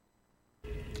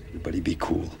Everybody be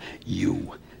cool.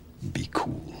 You be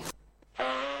cool.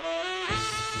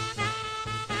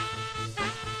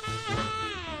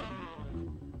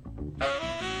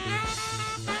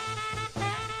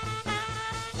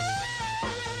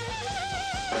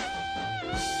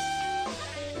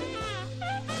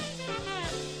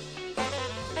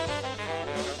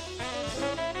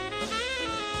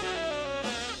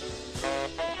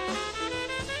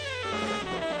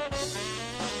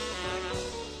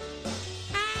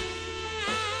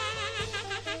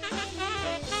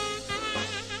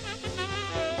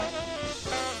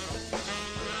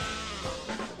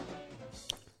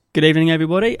 Good evening,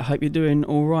 everybody. I hope you're doing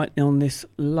all right on this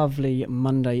lovely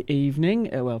Monday evening.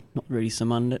 Well, not really so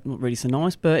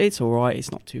nice, but it's all right.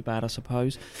 It's not too bad, I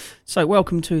suppose. So,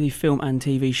 welcome to the film and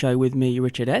TV show with me,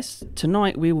 Richard S.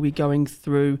 Tonight, we will be going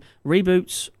through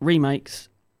reboots, remakes,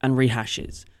 and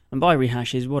rehashes. And by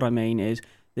rehashes, what I mean is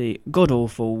the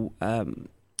god-awful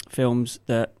films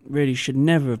that really should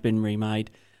never have been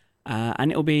remade.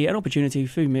 And it'll be an opportunity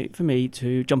for me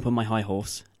to jump on my high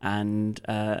horse and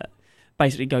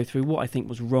basically go through what I think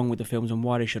was wrong with the films and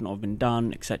why they shouldn't have been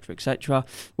done, etc., etc.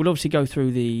 We'll obviously go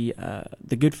through the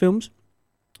good films,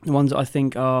 the ones that I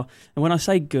think are, and when I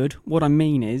say good, what I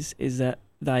mean is that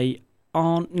they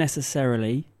aren't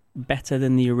necessarily better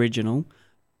than the original,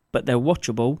 but they're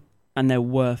watchable and they're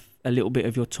worth a little bit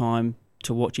of your time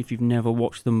to watch if you've never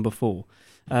watched them before.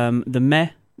 The meh,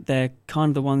 they're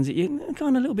kind of the ones that you're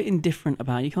kind of a little bit indifferent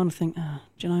about. You kind of think, do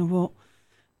you know what?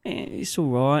 It's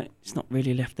all right. It's not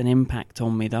really left an impact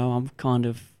on me, though. I'm kind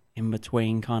of in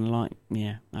between, kind of like,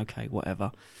 yeah, okay,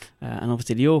 whatever. And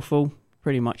obviously the awful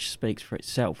pretty much speaks for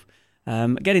itself.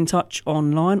 Get in touch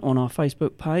online on our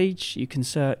Facebook page. You can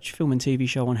search Film and TV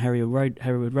Show on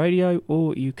Hereward Radio,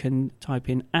 or you can type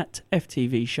in at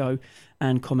FTV Show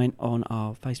and comment on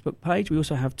our Facebook page. We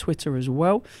also have Twitter as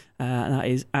well. That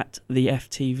is at the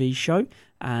FTV Show,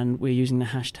 and we're using the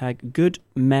hashtag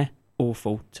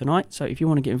GoodMehAwful tonight. So if you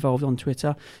want to get involved on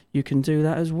Twitter, you can do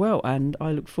that as well. And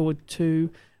I look forward to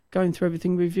going through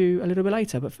everything with you a little bit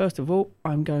later. But first of all,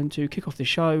 I'm going to kick off the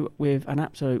show with an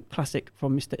absolute classic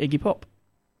from Mr. Iggy Pop.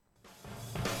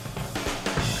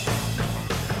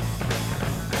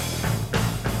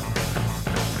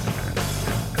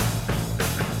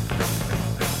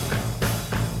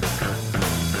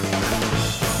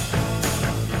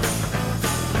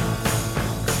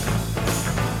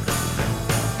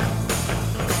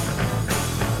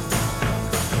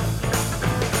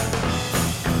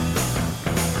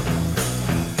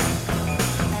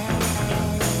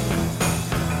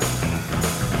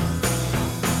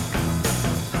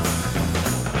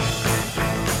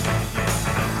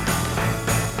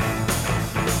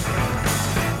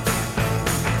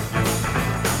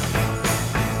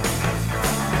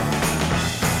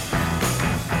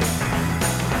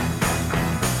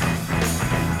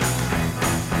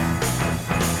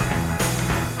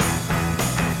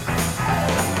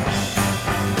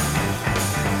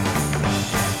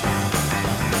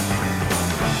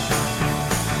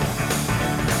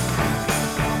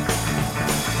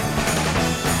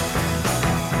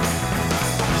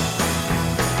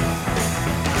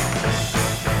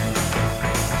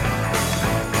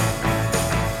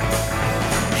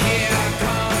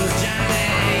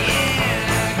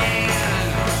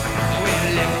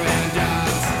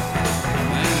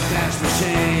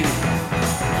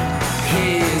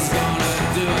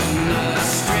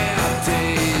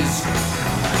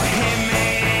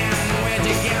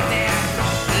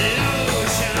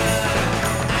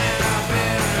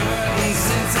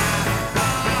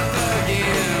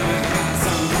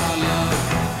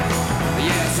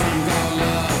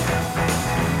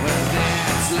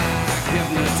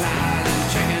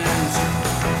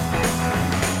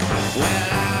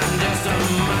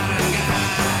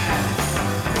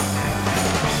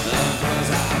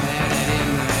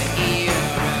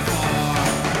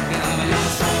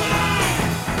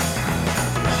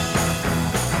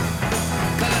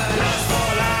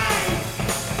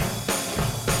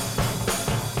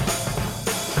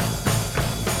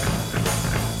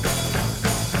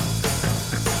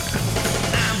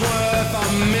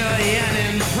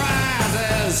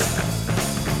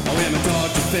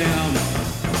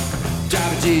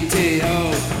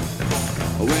 GTO,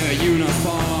 wear a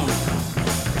uniform,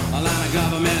 a line of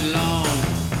government loan.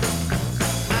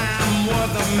 I'm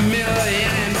worth $1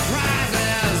 million in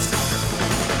prizes.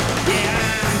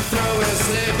 Yeah, I'm through with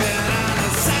sleeping on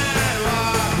the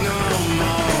sidewalk. No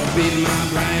more beating my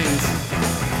brains.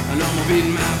 No more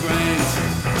beating my brains.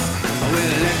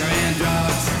 With liquor and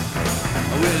drugs.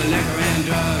 With liquor and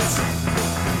drugs.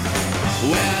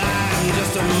 Well, I'm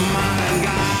just a modern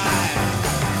guy.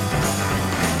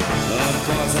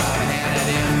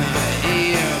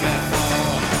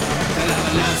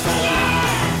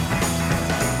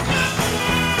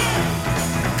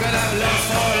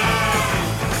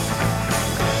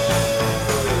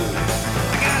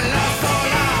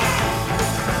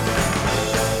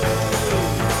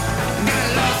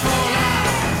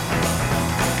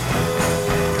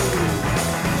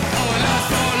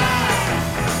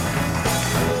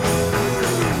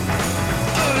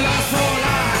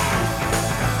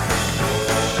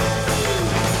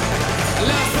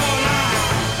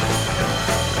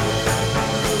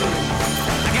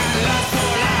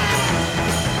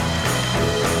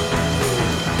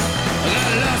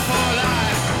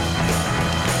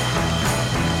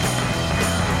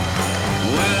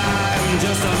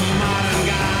 just a modern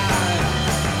guy.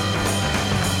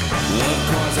 Of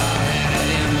course I had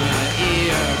it in the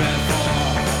ear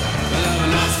before, but I was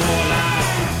lost for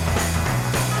life.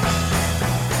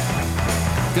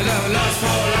 'Cause I was lost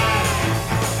for life.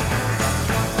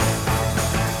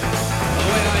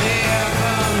 Well, here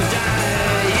comes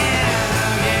Johnny,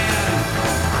 yeah, again.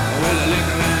 With the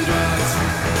liquor and drugs,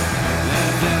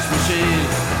 that flesh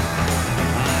machine.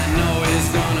 I know he's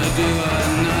gonna do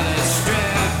another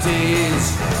striptease.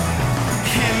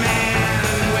 Hey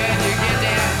man, when you get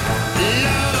that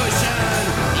lotion,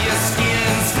 your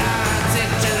skin starts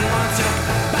itching once you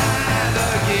buy the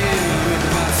gear.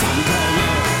 About something called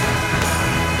love.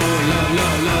 Oh, love,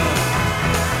 love, love.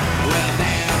 Well,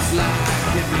 that's like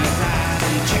giving fried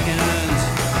and chickens.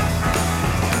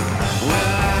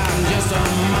 Well, I'm just a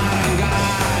modern guy.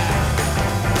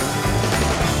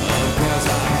 Of course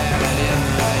I had it in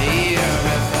the ear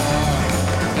before,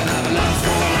 but I've lost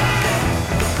for life.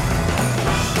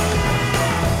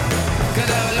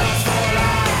 'Cause I've lost for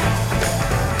life.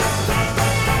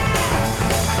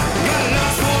 Got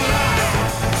lost for life.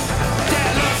 Yeah,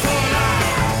 lost for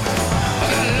life. I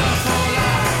got lost for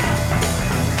life.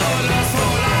 Oh, lost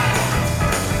for life.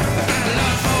 I got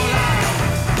lost for life.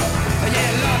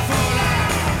 Yeah, lost for life.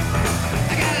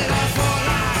 I got lost for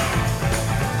life.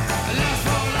 Lost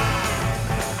for life.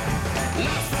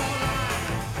 Lost for life.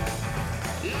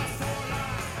 Lost for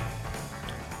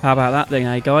life. How about that then,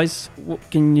 eh, guys?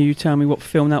 Can you tell me what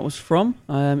film that was from?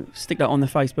 Stick that on the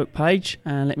Facebook page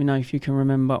and let me know if you can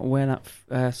remember where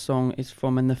that song is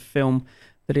from and the film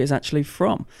that it is actually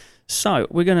from. So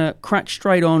we're going to crack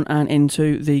straight on and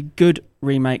into the good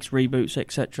remakes, reboots,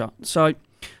 etc. So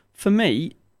for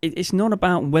me, it's not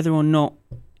about whether or not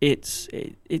it's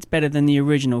better than the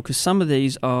original, because some of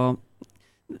these are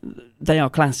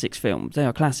classics films. They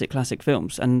are classic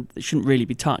films, and they shouldn't really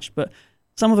be touched. But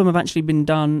some of them have actually been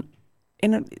done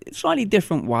in a slightly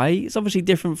different way. It's obviously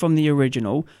different from the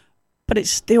original, but it's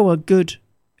still a good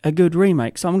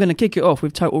remake. So I'm going to kick it off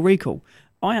with Total Recall.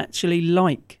 I actually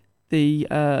like the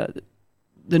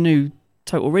new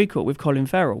Total Recall with Colin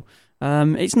Farrell.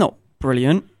 It's not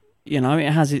brilliant, it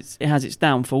has its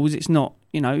downfalls. It's not,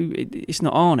 it's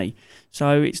not Arnie,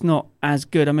 so it's not as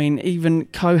good. I mean, even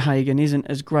Cohagen isn't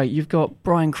as great. You've got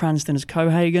Bryan Cranston as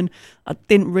Cohagen. I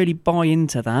didn't really buy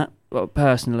into that,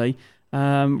 personally.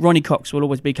 Ronnie Cox will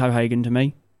always be Cohagen to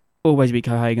me. Always be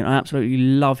Cohagen. I absolutely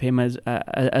love him as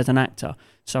an actor,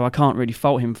 so I can't really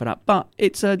fault him for that. But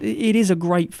it is a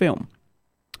great film.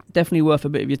 Definitely worth a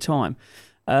bit of your time.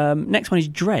 Next one is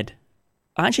Dredd.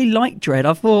 I actually like Dredd.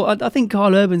 I think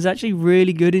Carl Urban's actually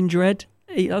really good in Dredd.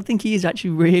 I think he is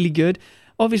actually really good.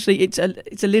 Obviously, it's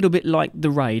a little bit like The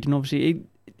Raid, and obviously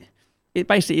it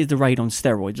basically is The Raid on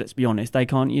steroids. Let's be honest. They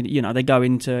can't, they go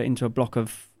into a block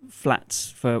of flats,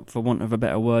 for want of a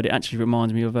better word. It actually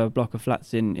reminds me of a block of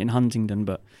flats in Huntingdon,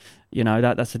 but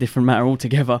that's a different matter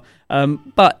altogether.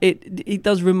 But it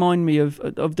does remind me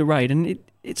of The Raid, and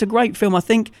it's a great film. I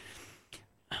think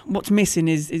what's missing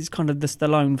is kind of the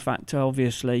Stallone factor,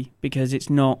 obviously, because it's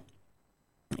not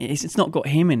got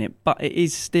him in it, but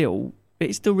it's still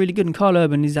really good. And Carl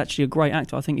Urban is actually a great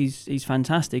actor. I think he's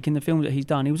fantastic in the films that he's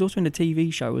done. He was also in a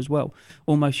TV show as well,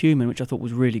 Almost Human, which I thought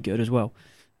was really good as well.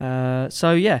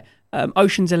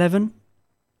 Ocean's 11,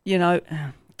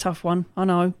 tough one, I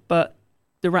know, but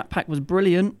the Rat Pack was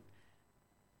brilliant.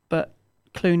 But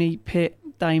Clooney, Pitt,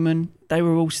 Damon, they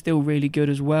were all still really good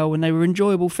as well, and they were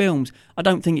enjoyable films. I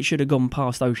don't think it should have gone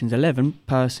past Ocean's 11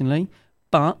 personally,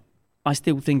 but I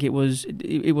still think it was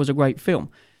a great film.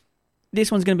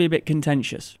 This one's going to be a bit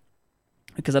contentious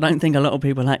because I don't think a lot of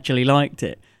people actually liked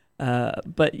it.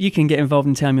 But you can get involved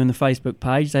and tell me on the Facebook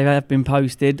page. They have been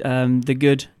posted. The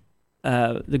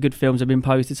good films have been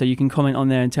posted, so you can comment on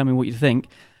there and tell me what you think.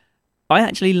 I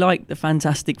actually like the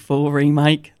Fantastic Four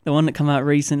remake, the one that came out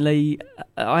recently.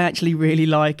 I actually really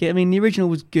like it. I mean, the original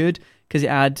was good because it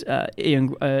had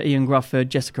Ian Grufford,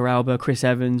 Jessica Alba, Chris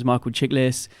Evans, Michael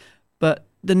Chiklis. But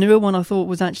the newer one I thought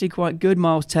was actually quite good.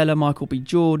 Miles Teller, Michael B.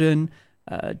 Jordan,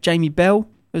 Jamie Bell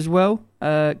as well,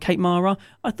 Kate Mara.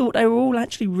 I thought they were all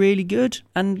actually really good,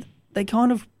 and they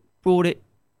kind of brought it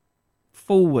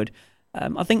forward.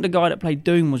 I think the guy that played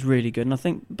Doom was really good,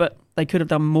 but they could have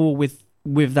done more with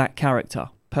that character,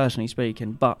 personally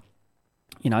speaking. But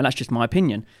that's just my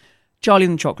opinion. Charlie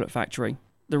and the Chocolate Factory.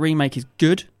 The remake is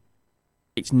good.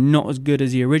 It's not as good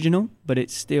as the original, but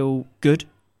it's still good.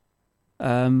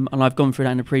 And I've gone through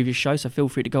that in a previous show, so feel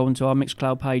free to go onto our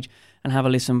Mixcloud page and have a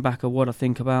listen back of what I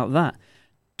think about that.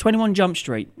 21 Jump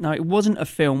Street. Now, it wasn't a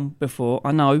film before,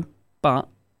 I know, but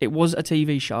it was a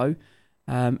TV show.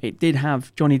 It did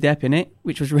have Johnny Depp in it,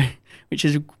 which is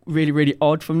really, really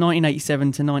odd. From 1987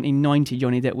 to 1990,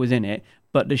 Johnny Depp was in it,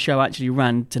 but the show actually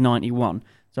ran to 91.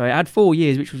 So it had 4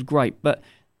 years, which was great. But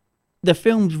the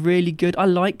film's really good. I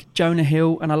like Jonah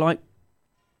Hill and I like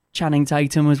Channing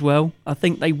Tatum as well. I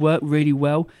think they work really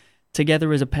well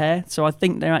together as a pair. So I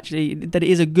think that it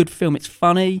is a good film. It's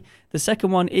funny. The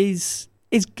second one is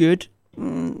good.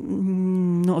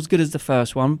 Not as good as the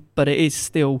first one, but it is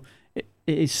still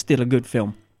a good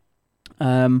film.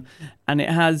 And it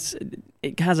has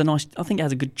a nice, I think it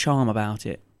has a good charm about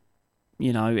it.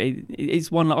 You know,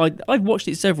 it's one that I've watched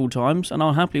it several times, and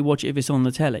I'll happily watch it if it's on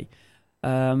the telly.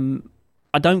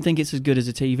 I don't think it's as good as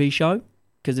a TV show,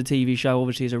 because the TV show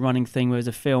obviously is a running thing, whereas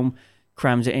a film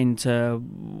crams it into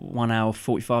 1 hour,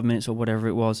 45 minutes or whatever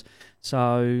it was.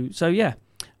 So yeah.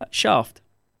 Shaft.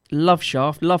 Love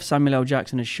Shaft. Love Samuel L.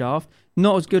 Jackson as Shaft.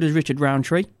 Not as good as Richard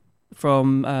Roundtree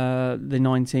from the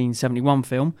 1971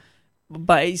 film,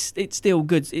 but it's still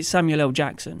good. It's Samuel L.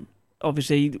 Jackson.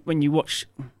 Obviously, when you watch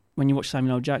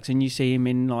Samuel L. Jackson, you see him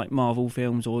in like Marvel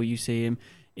films, or you see him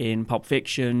in Pulp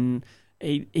Fiction.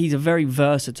 He's a very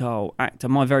versatile actor.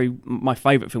 My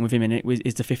favourite film with him in it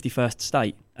is The 51st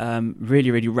State.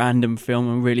 Really, really random film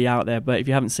and really out there. But if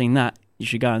you haven't seen that, you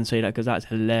should go and see that, because that's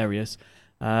hilarious.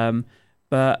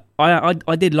 But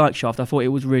I did like Shaft. I thought it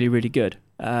was really, really good.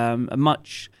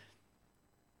 Much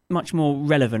more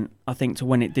relevant, I think, to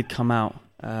when it did come out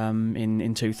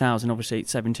in 2000. Obviously, it's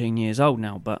 17 years old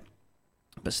now, but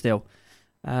still.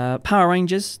 Power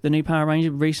Rangers, the new Power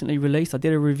Rangers, recently released. I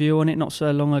did a review on it not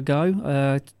so long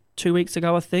ago, 2 weeks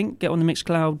ago, I think. Get on the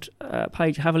Mixcloud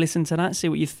page, have a listen to that, see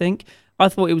what you think. I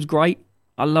thought it was great.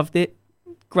 I loved it.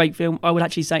 Great film. I would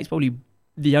actually say it's probably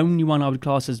the only one I would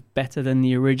class as better than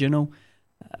the original,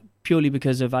 purely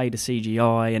because of the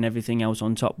CGI and everything else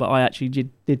on top. But I actually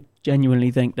did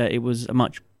genuinely think that it was a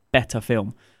much better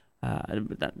film.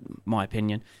 That's my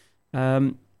opinion.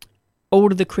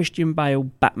 All of the Christian Bale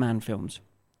Batman films,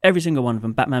 every single one of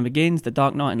them, Batman Begins, The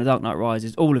Dark Knight and The Dark Knight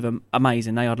Rises, all of them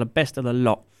amazing. They are the best of the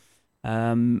lot.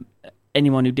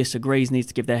 Anyone who disagrees needs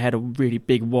to give their head a really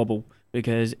big wobble,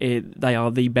 because they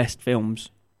are the best films,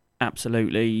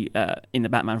 absolutely, in the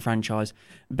Batman franchise.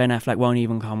 Ben Affleck won't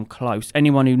even come close.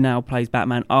 Anyone who now plays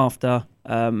Batman after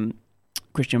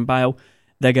Christian Bale,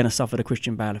 they're going to suffer the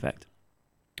Christian Bale effect.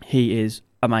 He is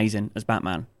amazing as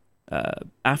Batman.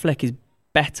 Affleck is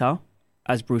better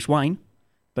as Bruce Wayne,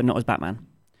 but not as Batman.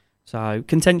 So,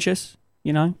 contentious,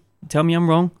 you know. Tell me I'm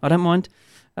wrong, I don't mind.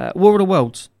 War of the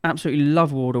Worlds. Absolutely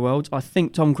love War of the Worlds. I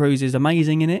think Tom Cruise is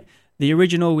amazing in it. The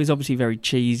original is obviously very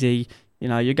cheesy. You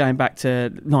know, you're going back to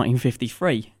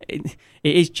 1953. It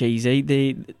is cheesy.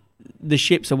 The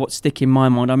ships are what stick in my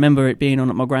mind. I remember it being on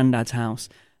at my granddad's house,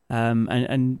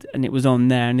 and it was on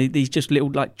there. And these just little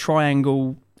like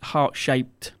triangle,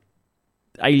 heart-shaped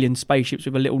alien spaceships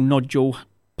with a little nodule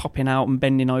popping out and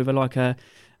bending over like a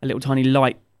little tiny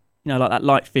light, you know, like that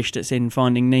light fish that's in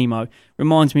Finding Nemo.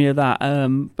 Reminds me of that.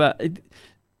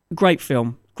 Great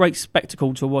film. Great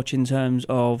spectacle to watch in terms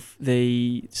of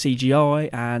the CGI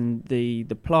and the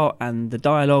plot and the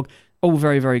dialogue. All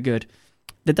very, very good.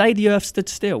 The Day the Earth Stood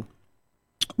Still.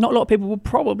 Not a lot of people will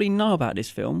probably know about this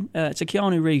film. It's a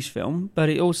Keanu Reeves film, but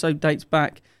it also dates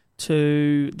back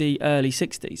to the early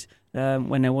 60s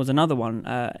when there was another one.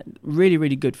 Really,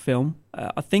 really good film.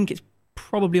 I think it's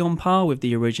probably on par with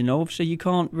the original. So you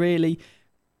can't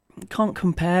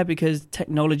compare, because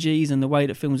technologies and the way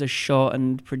that films are shot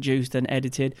and produced and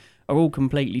edited are all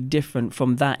completely different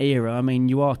from that era. I mean,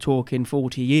 you are talking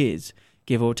 40 years,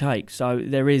 give or take. So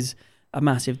there is a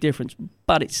massive difference,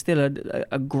 but it's still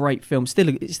a great film.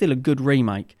 It's still a good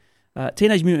remake.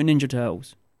 Teenage Mutant Ninja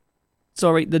Turtles.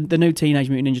 Sorry, the new Teenage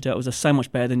Mutant Ninja Turtles are so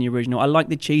much better than the original. I like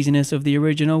the cheesiness of the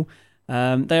original.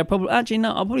 They are probably, actually no,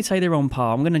 I'll probably say they're on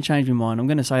par. I'm going to change my mind. I'm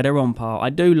going to say they're on par. I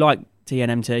do like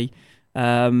TNMT.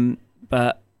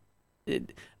 But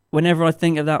whenever I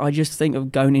think of that, I just think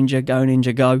of Go Ninja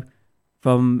Go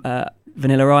from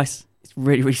Vanilla Ice. It's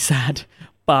really, really sad,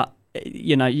 but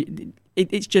you know,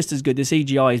 it's just as good. The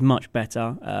CGI is much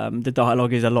better. The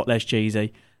dialogue is a lot less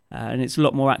cheesy, and it's a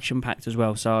lot more action packed as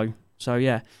well. So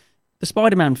yeah. The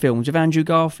Spider-Man films of Andrew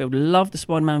Garfield. Love the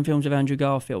Spider-Man films of Andrew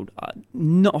Garfield.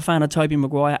 Not a fan of Tobey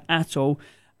Maguire at all.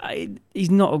 He's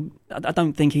not. I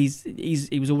don't think he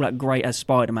was all that great as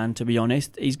Spider-Man, to be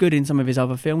honest. He's good in some of his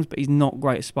other films, but he's not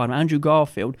great as Spider-Man. Andrew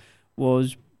Garfield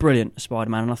was brilliant as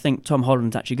Spider-Man, and I think Tom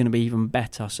Holland's actually going to be even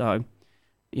better. So,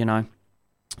 you know,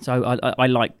 I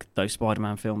like those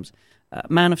Spider-Man films.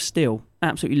 Man of Steel.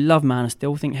 Absolutely love Man of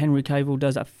Steel. I think Henry Cavill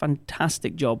does a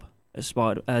fantastic job as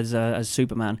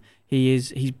Superman.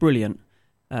 He's brilliant.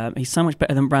 He's so much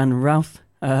better than Brandon Routh.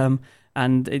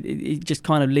 and it just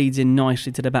kind of leads in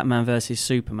nicely to the Batman versus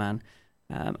Superman.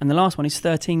 And the last one is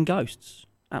 13 Ghosts.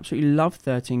 Absolutely love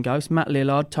 13 Ghosts. Matt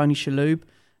Lillard, Tony Shalhoub.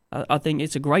 I think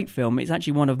it's a great film. It's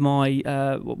actually one of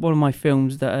my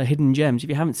films that are hidden gems. If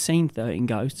you haven't seen 13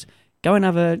 Ghosts, go and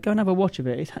have a watch of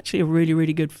it. It's actually a really,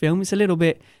 really good film. It's a little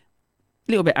bit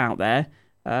out there.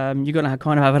 You've got to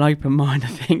kind of have an open mind, I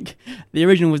think. The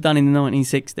original was done in the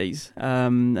 1960s,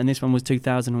 and this one was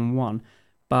 2001.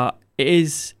 But it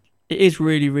is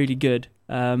really, really good.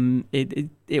 It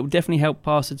will definitely help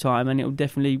pass the time, and it will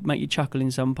definitely make you chuckle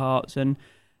in some parts, and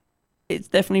it's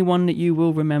definitely one that you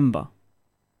will remember,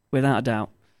 without a doubt.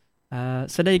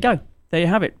 So there you go. There you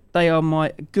have it. They are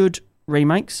my good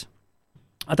remakes.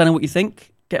 I don't know what you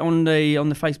think. Get on the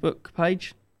Facebook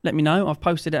page. Let me know. I've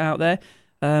posted it out there.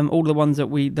 All the ones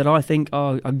that I think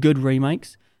are good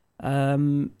remakes. Let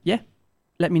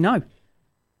me know.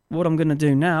 What I'm going to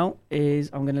do now is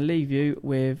I'm going to leave you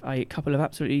with a couple of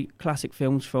absolutely classic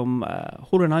films from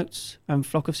Hall & Oates and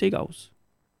Flock of Seagulls.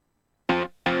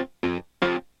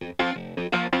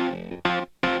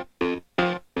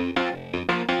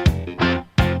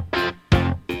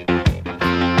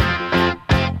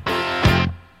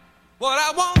 What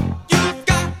I want, you've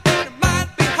got, and it might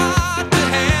be hard to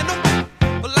handle,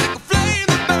 but like a flame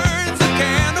that burns a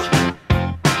candle,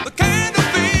 the candle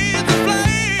feeds the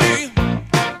flame.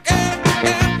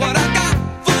 Yeah, what I got,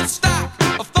 full stock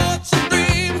of thoughts and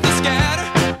dreams that scatter,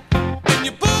 and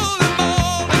you pull them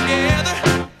all together,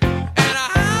 and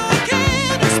I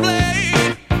can't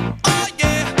explain. Oh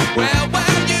yeah, well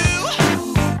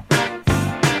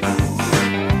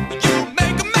you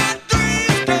make my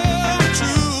dreams come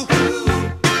true.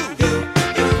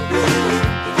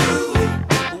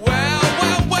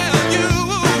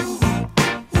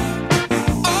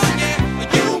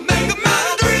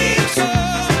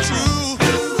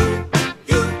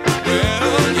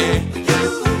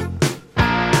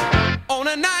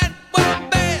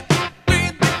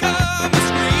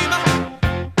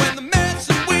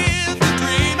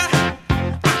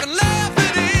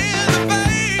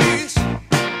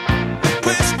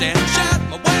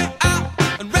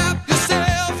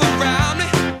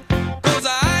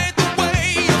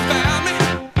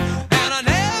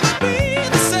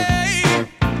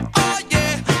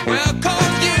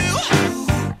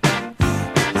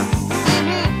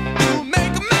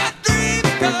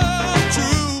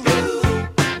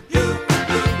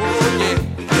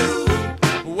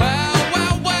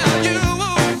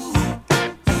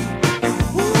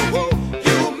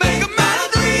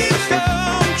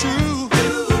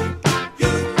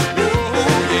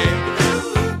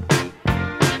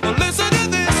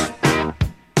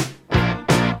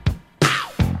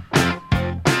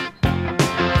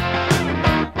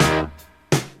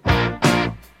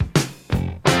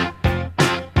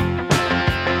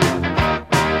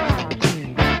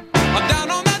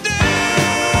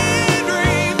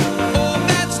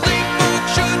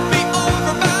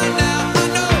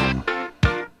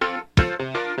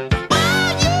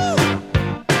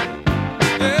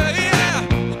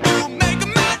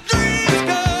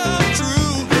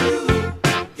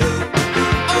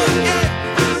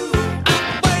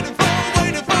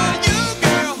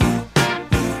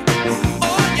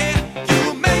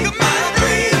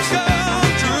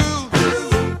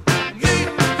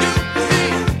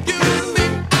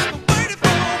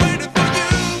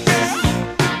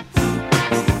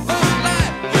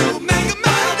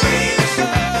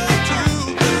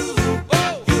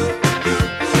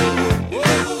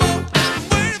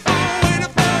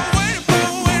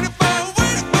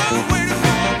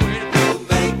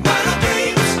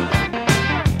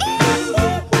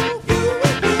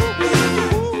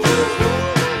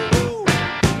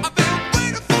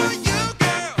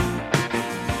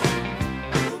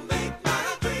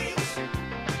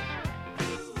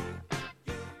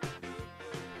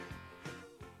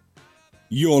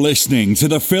 You're listening to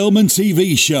the Film and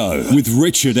TV Show with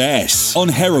Richard S. on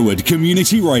Hereward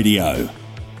Community Radio.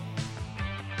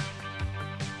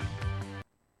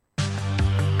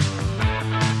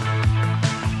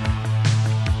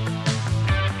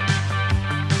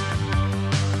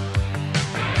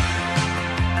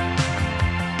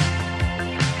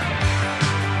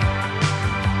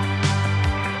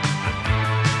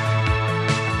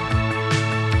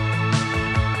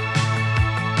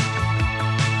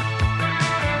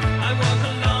 I walk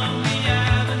along the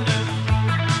avenue.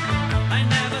 I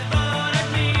never thought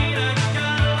I'd meet a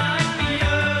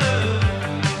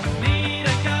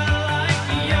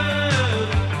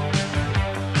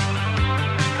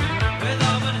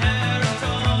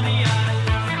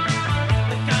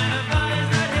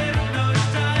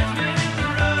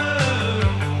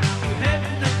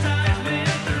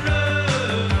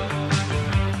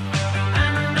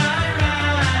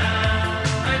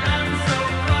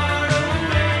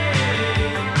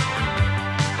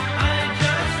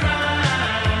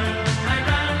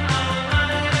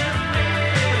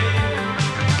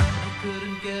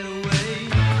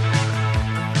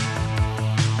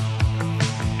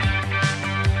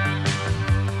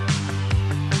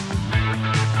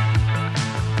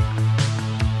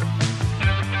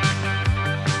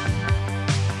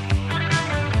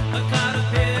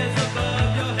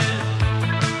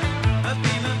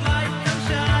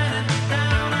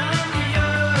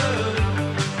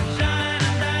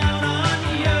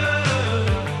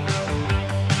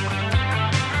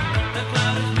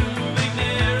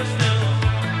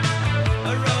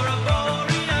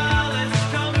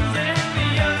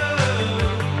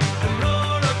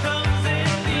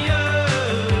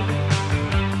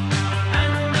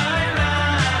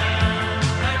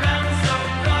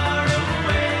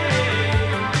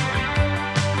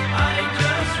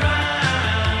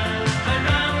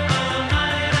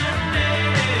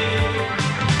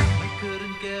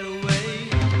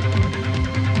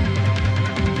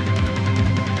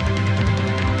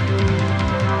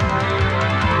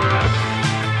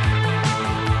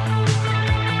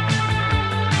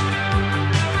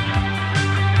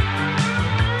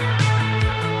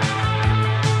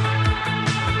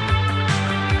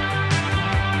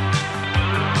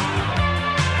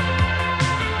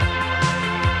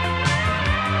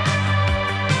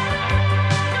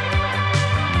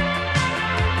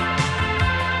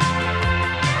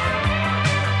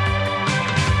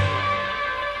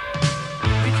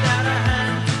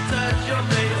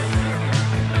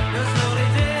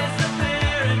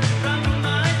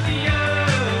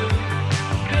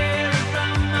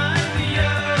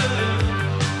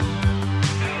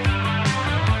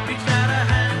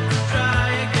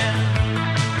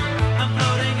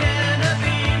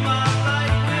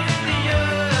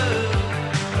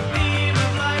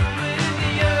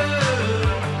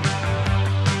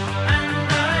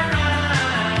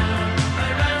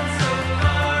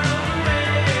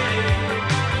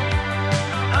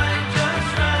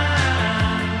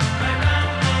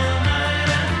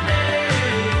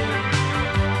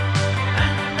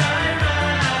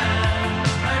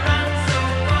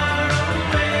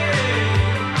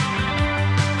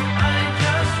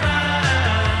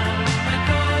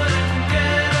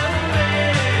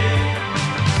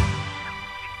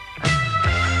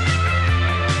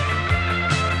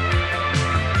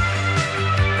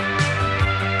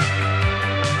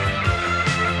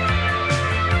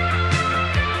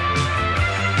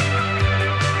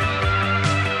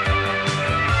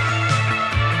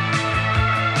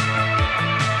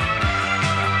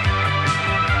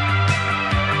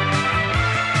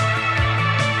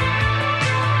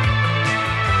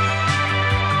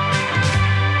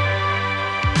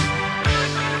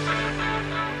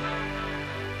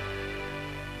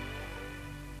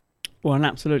Well, an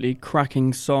absolutely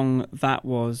cracking song that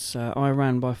was. I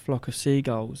Ran by Flock of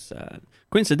Seagulls.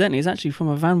 Coincidentally, it's actually from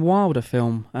a Van Wilder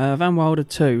film, Van Wilder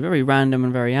 2. Very random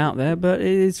and very out there, but it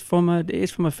is from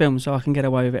a film, so I can get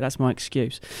away with it. That's my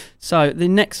excuse. So the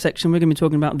next section, we're going to be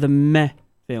talking about the meh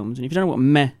films. And if you don't know what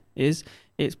meh is,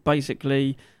 it's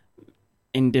basically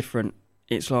indifferent.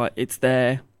 It's like, it's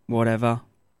there, whatever.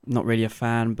 Not really a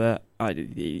fan, but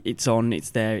it's on,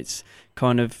 it's there. It's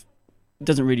kind of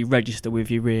doesn't really register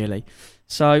with you, really.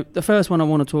 So the first one I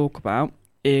want to talk about,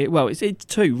 it's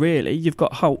two, really. You've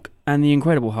got Hulk and the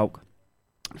Incredible Hulk.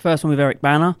 First one with Eric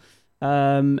Bana.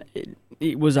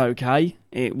 It was okay.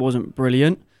 It wasn't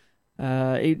brilliant.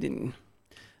 I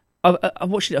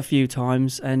watched it a few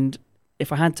times, and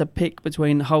if I had to pick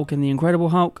between Hulk and the Incredible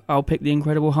Hulk, I'll pick the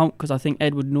Incredible Hulk, because I think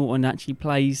Edward Norton actually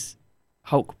plays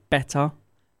Hulk better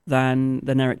than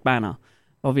Eric Bana.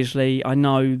 Obviously, I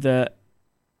know that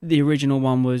the original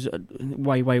one was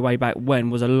way back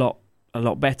when was a lot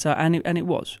better, and it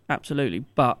was absolutely.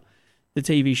 But the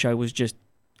TV show was just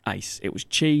ace. It was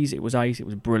cheese. It was ace. It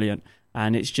was brilliant,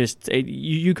 and it's just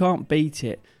you can't beat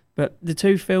it. But the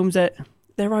two films, they're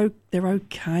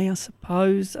okay, I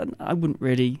suppose. And I wouldn't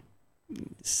really,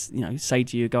 say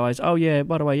to you guys, oh yeah,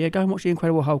 by the way, yeah, go and watch the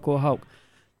Incredible Hulk or Hulk.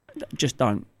 Just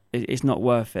don't. It's not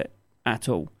worth it at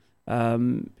all,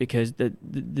 because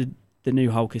the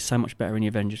new Hulk is so much better in the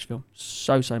Avengers film.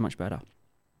 So much better.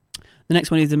 The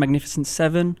next one is The Magnificent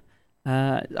Seven.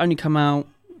 Only come out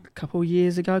a couple of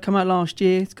years ago. Come out last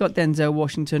year. It's got Denzel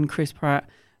Washington, Chris Pratt,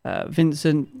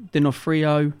 Vincent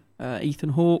D'Onofrio, Ethan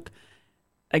Hawke.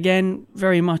 Again,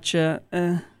 very much, it's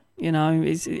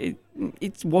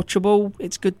watchable.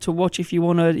 It's good to watch if you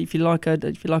like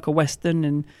a Western,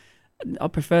 and I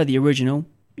prefer the original.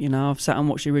 I've sat and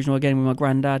watched the original again with my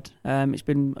granddad. It's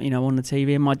been, on the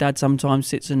TV, and my dad sometimes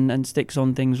sits and sticks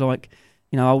on things like,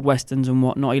 old Westerns and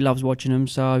whatnot. He loves watching them,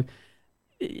 so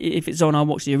if it's on, I'll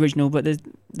watch the original, but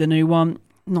the new one,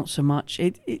 not so much.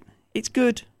 It's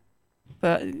good,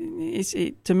 but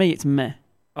to me, it's meh.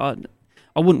 I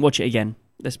wouldn't watch it again,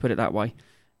 let's put it that way.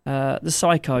 The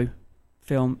Psycho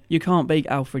film, you can't beat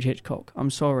Alfred Hitchcock.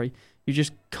 I'm sorry. You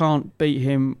just can't beat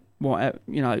him.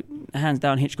 Hands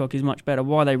down, Hitchcock is much better.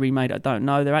 Why they remade it, I don't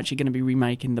know. They're actually going to be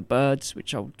remaking The Birds,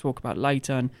 which I'll talk about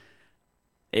later, and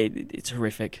it's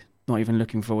horrific. Not even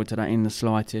looking forward to that in the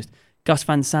slightest. Gus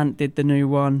Van Sant did the new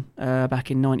one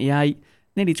back in '98,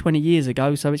 nearly 20 years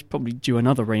ago, so it's probably due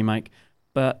another remake.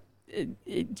 But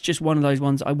it's just one of those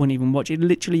ones I wouldn't even watch. It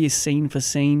literally is scene for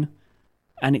scene,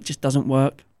 and it just doesn't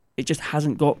work. It just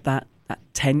hasn't got that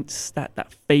tense,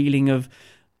 that feeling of,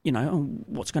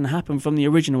 what's going to happen from the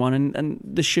original one, and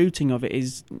the shooting of it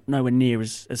is nowhere near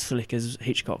as slick as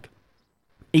Hitchcock.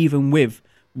 Even with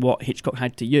what Hitchcock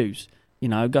had to use,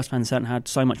 Gus Van Sant had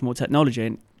so much more technology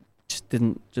and just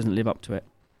doesn't live up to it.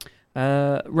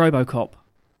 RoboCop,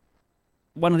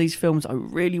 one of these films I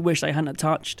really wish they hadn't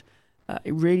touched.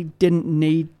 It really didn't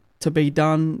need to be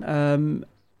done.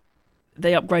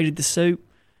 They upgraded the suit.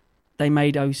 They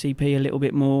made OCP a little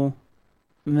bit more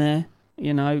meh.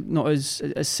 Not as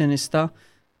sinister.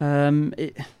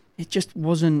 It just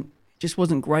wasn't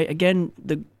great. Again,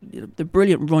 the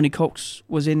brilliant Ronnie Cox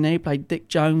was in there. He played Dick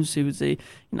Jones, who was the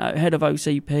head of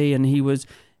OCP, and he was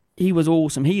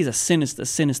awesome. He's a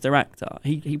sinister actor.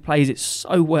 He plays it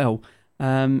so well.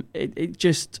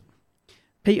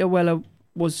 Peter Weller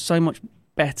was so much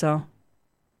better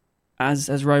as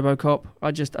RoboCop.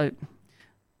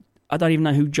 I don't even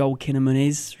know who Joel Kinnaman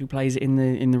is, who plays it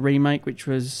in the remake, which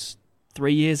was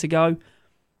 3 years ago.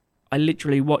 I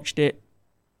literally watched it,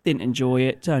 didn't enjoy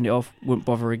it, turned it off, wouldn't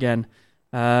bother again.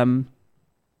 The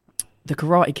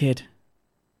Karate Kid.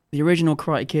 The original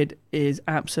Karate Kid is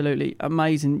absolutely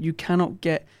amazing. You cannot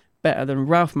get better than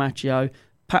Ralph Macchio,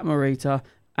 Pat Morita,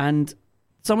 and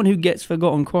someone who gets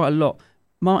forgotten quite a lot,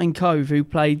 Martin Kove, who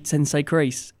played Sensei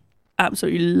Kreese.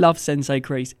 Absolutely love Sensei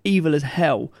Kreese. Evil as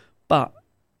hell, but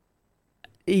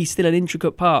he's still an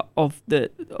intricate part of the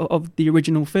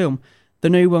original film. The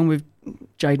new one with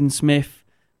Jaden Smith,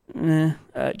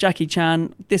 Jackie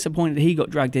Chan, disappointed that he got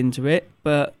dragged into it,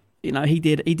 but he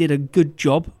did a good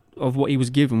job of what he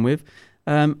was given with,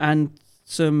 and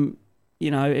some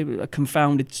a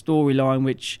confounded storyline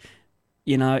which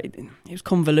it was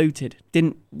convoluted.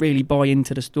 Didn't really buy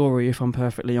into the story, if I'm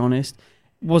perfectly honest.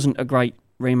 Wasn't a great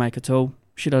remake at all.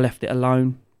 Should have left it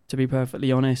alone, to be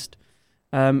perfectly honest.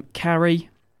 Carrie.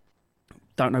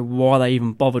 Don't know why they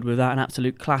even bothered with that. An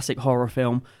absolute classic horror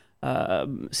film.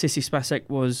 Sissy Spacek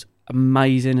was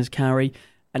amazing as Carrie,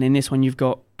 and in this one you've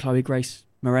got Chloe Grace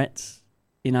Moretz,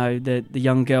 the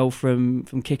young girl from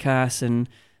Kick-Ass and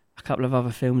a couple of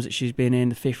other films that she's been in,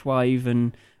 The Fifth Wave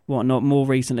and whatnot. More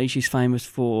recently, she's famous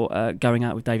for going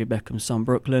out with David Beckham's son,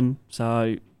 Brooklyn.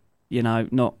 So,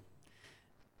 not...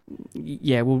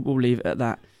 Yeah, we'll leave it at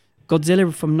that.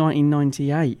 Godzilla from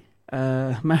 1998,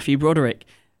 Matthew Broderick.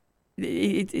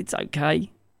 It's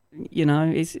okay.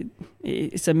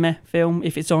 It's a meh film.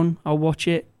 If it's on, I'll watch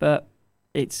it, but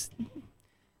it's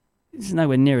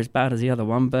nowhere near as bad as the other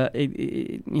one, but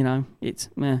it's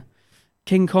meh.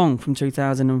 King Kong from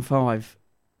 2005.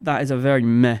 That is a very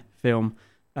meh film.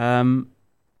 Jack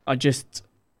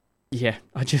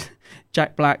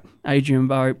Black, Adrian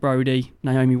Brody,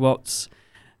 Naomi Watts.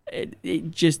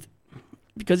 It just,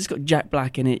 because it's got Jack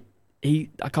Black in it,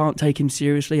 I can't take him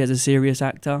seriously as a serious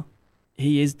actor.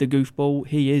 He is the goofball.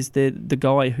 He is the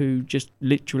guy who just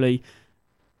literally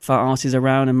farts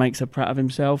around and makes a prat of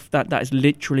himself. That is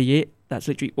literally it. That's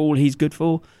literally all he's good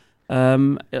for.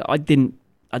 I didn't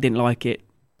like it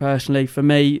personally. For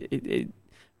me, it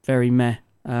very meh.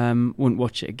 Wouldn't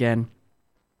watch it again.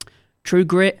 True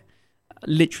Grit,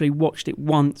 literally watched it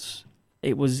once.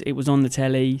 It was on the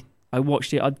telly. I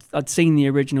watched it. I'd seen the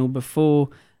original before.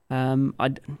 I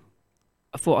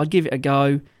thought I'd give it a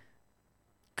go.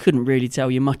 Couldn't really tell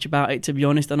you much about it, to be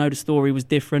honest. I know the story was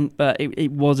different, but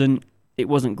it wasn't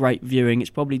great viewing. It's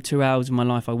probably 2 hours of my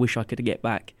life I wish I could get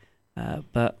back,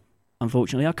 but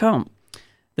unfortunately I can't.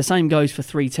 The same goes for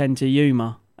 3:10 to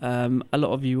Yuma. A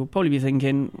lot of you will probably be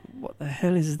thinking, what the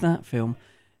hell is that film?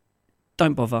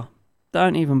 Don't bother.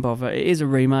 Don't even bother. It is a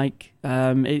remake.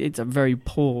 It's a very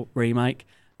poor remake.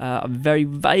 I very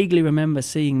vaguely remember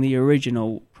seeing the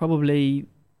original, probably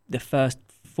the first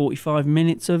 45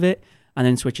 minutes of it, and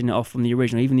then switching it off from the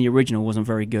original. Even the original wasn't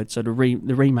very good, so the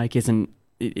remake is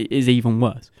even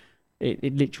worse.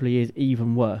 It literally is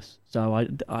even worse. So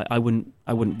I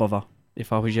wouldn't bother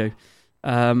if I was you.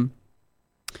 And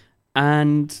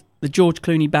the George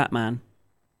Clooney Batman.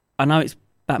 I know it's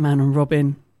Batman and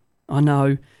Robin. I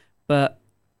know,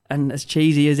 and as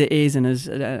cheesy as it is, and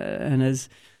as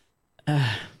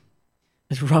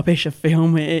rubbish a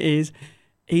film it is,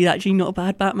 he's actually not a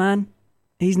bad Batman.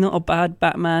 He's not a bad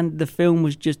Batman. The film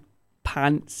was just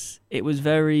pants. It was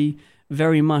very,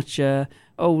 very much, George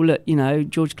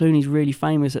Clooney's really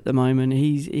famous at the moment.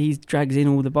 He's drags in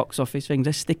all the box office things.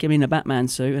 Let's stick him in a Batman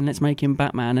suit and let's make him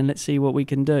Batman and let's see what we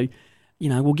can do.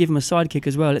 We'll give him a sidekick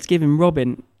as well. Let's give him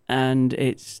Robin, and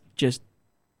it's just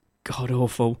god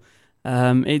awful.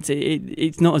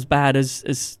 It's not as bad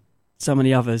as some of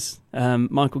the others.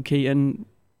 Michael Keaton,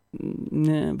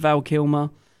 Val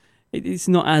Kilmer. It's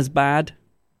not as bad,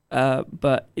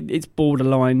 but it's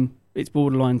borderline. It's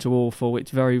borderline to awful.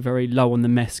 It's very, very low on the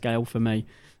mess scale for me.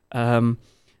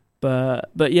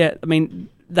 But yeah, I mean,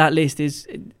 that list is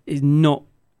not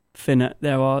finite.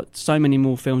 There are so many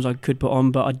more films I could put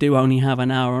on, but I do only have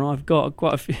an hour, and I've got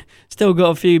still got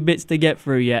a few bits to get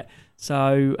through yet.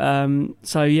 So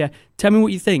yeah, tell me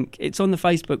what you think. It's on the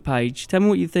Facebook page. Tell me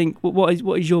what you think. What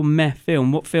is your meh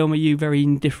film? What film are you very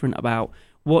indifferent about?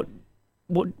 What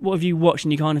have you watched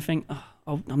and you kind of think, oh,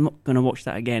 I'm not going to watch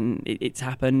that again. It's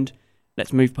happened.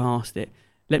 Let's move past it.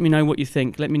 Let me know what you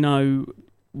think. Let me know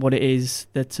what it is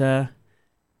that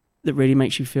really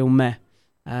makes you feel meh.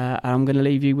 I'm going to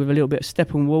leave you with a little bit of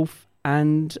Steppenwolf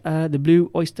and the Blue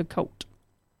Oyster Cult.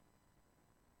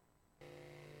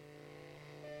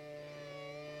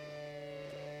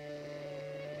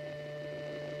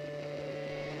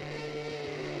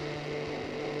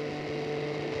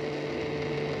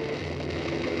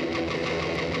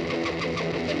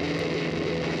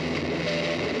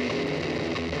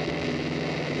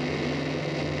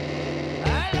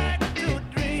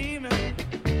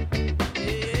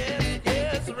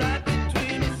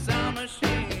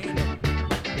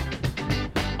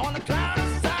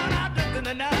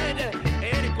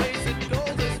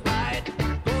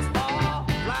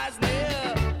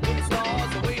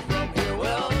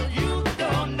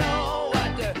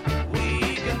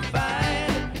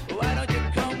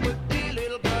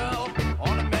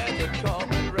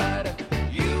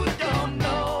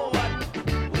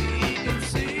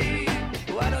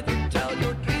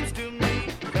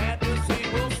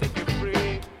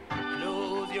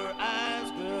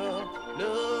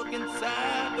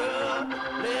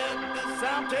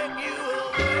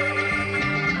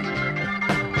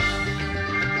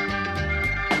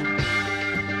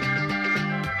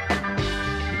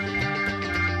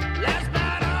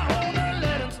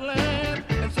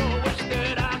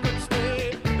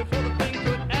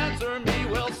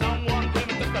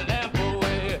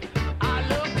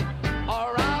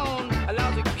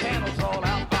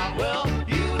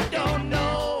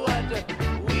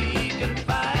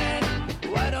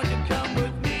 Why don't you come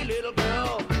with me, little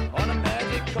girl, on a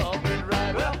magic carpet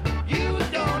ride? Well, you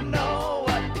don't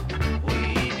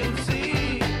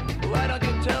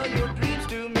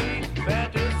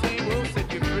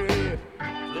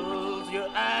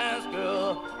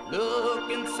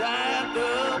stand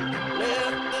up,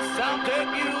 let the sound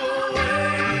take you away.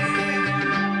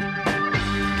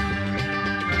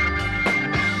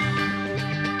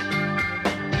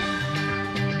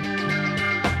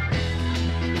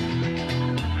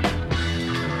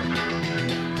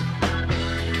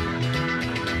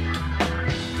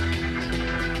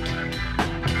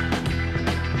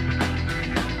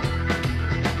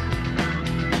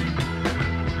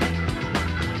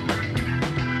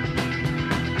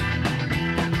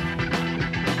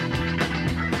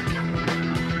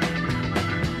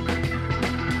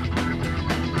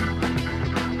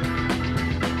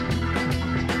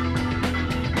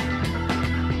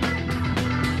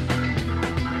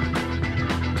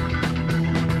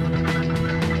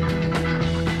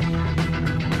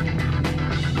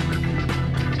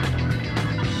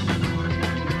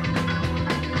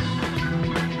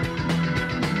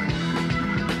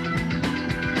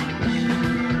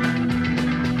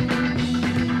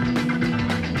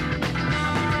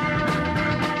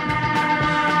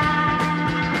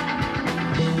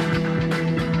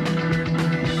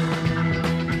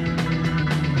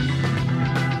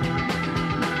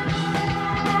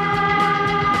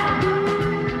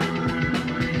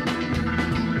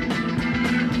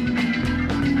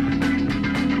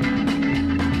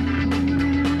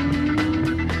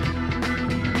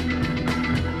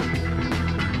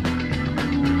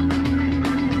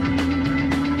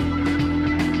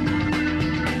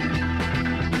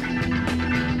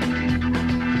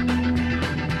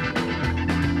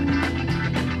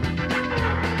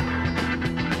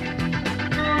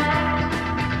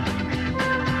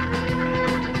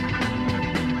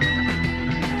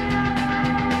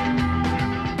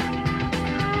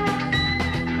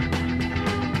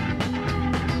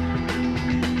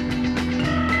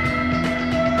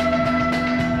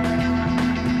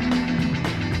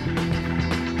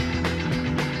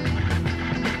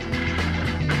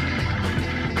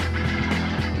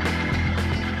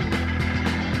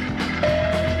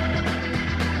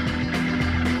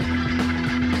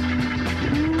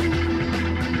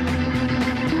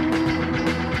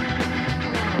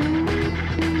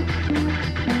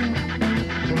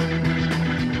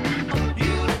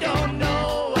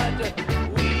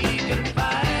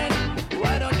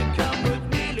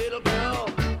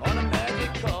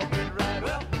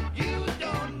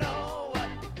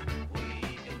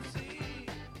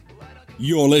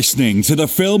 You're listening to the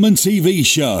Film and TV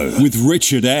Show with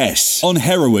Richard S. on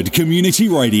Hereward Community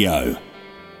Radio.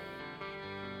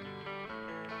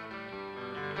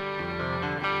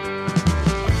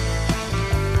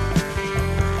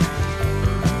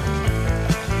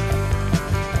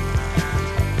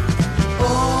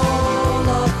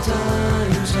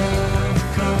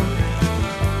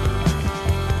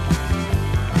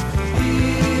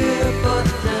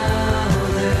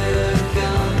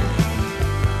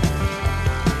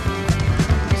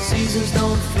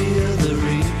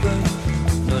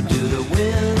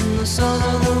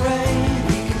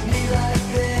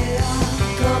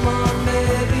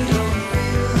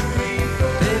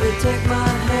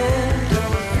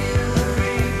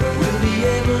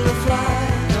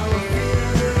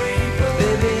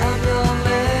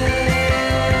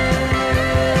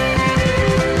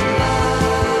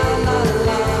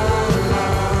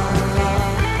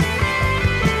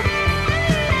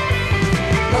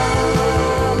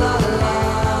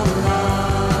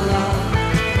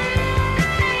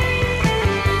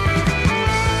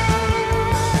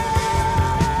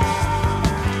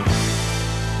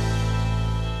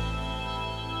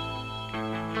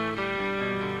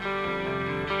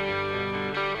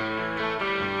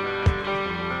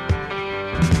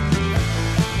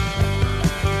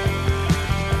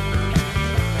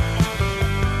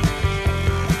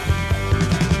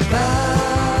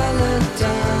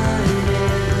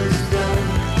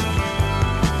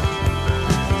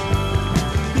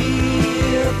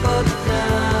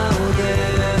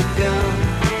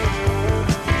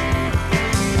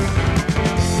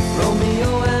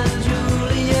 Romeo and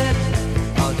Juliet,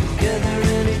 how do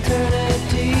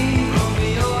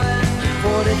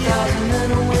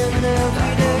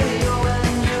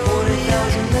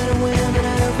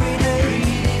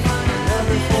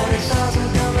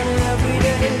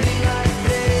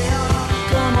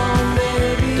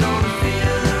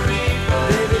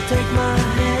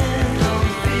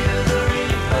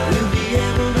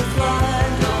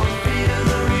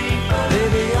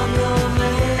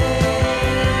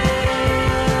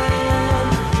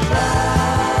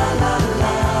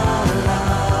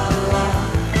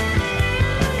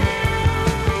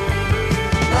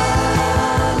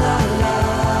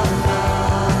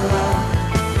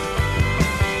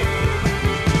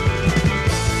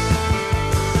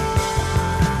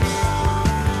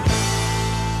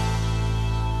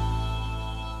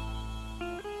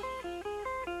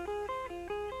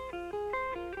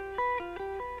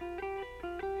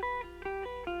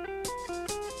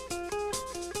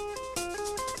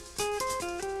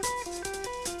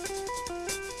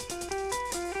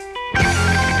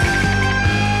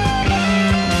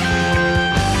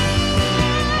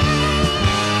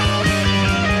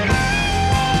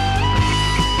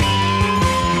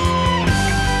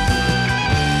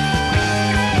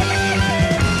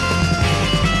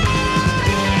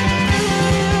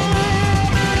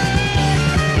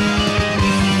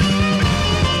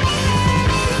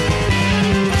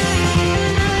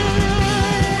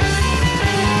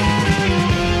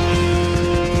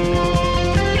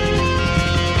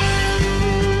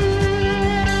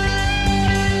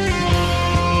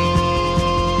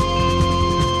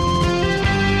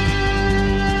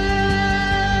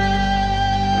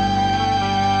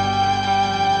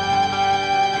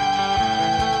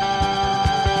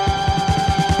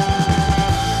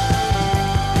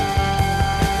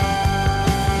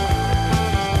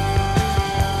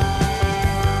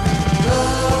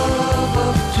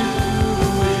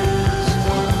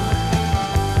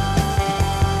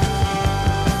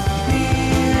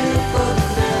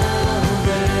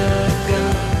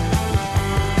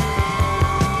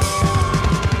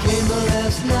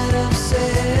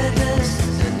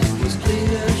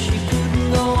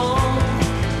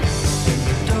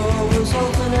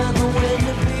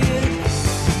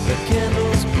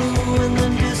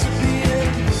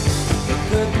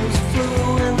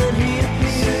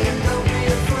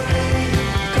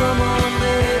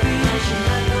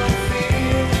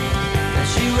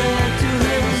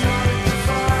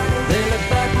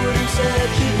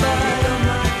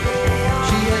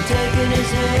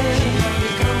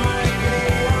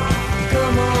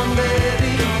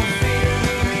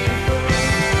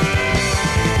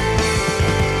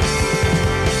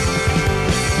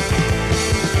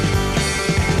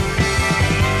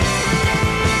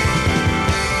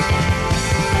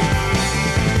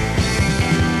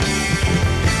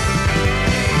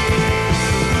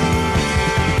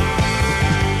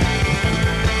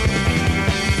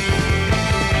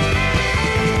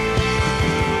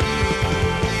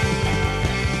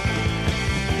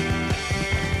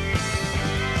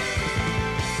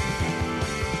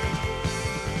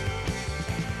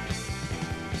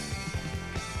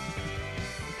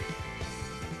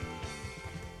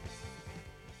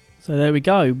So there we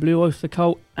go, Blue Oyster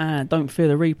Cult, and Don't Fear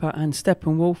the Reaper, and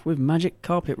Steppenwolf with Magic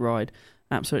Carpet Ride.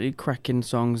 Absolutely cracking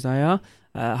songs they are.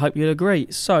 Hope you'll agree.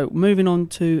 So moving on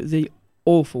to the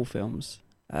awful films.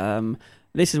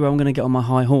 This is where I'm going to get on my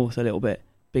high horse a little bit,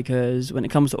 because when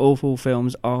it comes to awful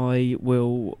films, I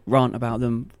will rant about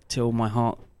them till my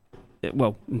heart,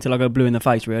 well, until I go blue in the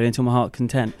face, really, until my heart's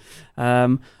content.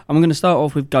 I'm going to start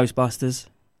off with Ghostbusters.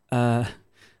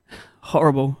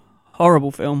 Horrible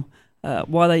film.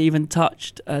 Why they even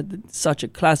touched such a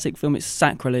classic film, it's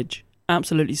sacrilege.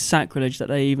 Absolutely sacrilege that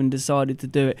they even decided to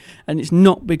do it. And it's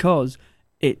not because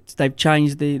they've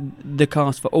changed the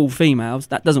cast for all females.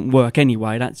 That doesn't work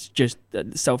anyway. That's just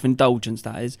self-indulgence,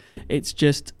 that is. It's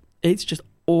just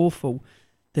awful.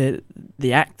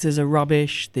 The actors are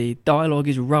rubbish. The dialogue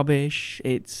is rubbish.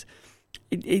 It's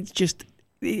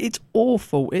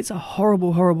awful. It's a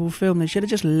horrible film. They should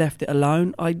have just left it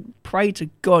alone. I pray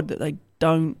to God that they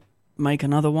don't make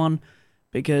another one,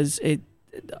 because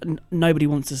nobody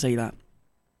wants to see that.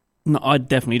 No, I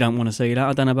definitely don't want to see that.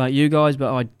 I don't know about you guys,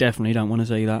 but I definitely don't want to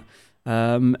see that.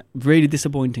 Really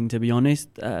disappointing, to be honest.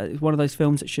 It's one of those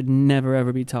films that should never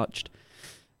ever be touched.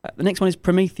 The next one is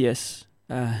Prometheus.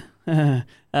 The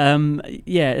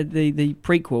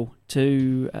prequel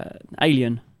to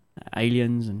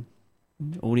Aliens and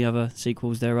all the other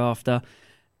sequels thereafter,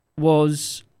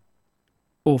 was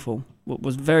awful.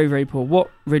 Was very, very poor. What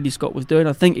Ridley Scott was doing,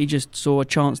 I think he just saw a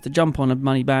chance to jump on a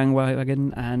money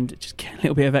bandwagon and just get a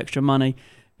little bit of extra money,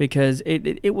 because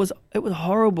it was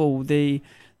horrible. The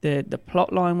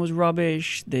plot line was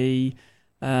rubbish. The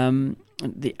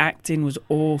acting was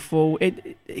awful.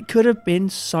 It could have been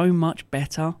so much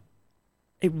better.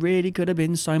 It really could have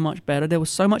been so much better. There was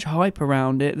so much hype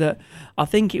around it that I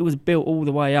think it was built all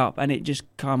the way up and it just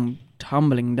come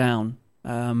tumbling down,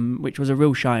 which was a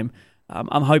real shame.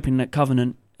 I'm hoping that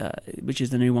Covenant, which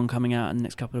is the new one coming out in the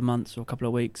next couple of months or couple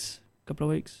of weeks,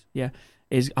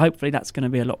 is hopefully that's going to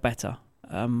be a lot better.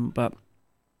 But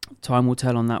time will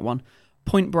tell on that one.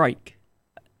 Point Break.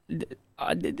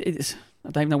 I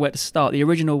don't even know where to start. The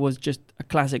original was just a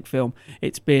classic film.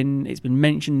 It's been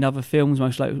mentioned in other films,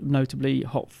 most notably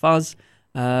Hot Fuzz.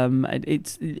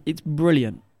 It's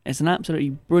brilliant. It's an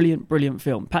absolutely brilliant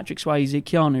film. Patrick Swayze,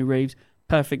 Keanu Reeves,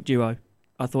 perfect duo.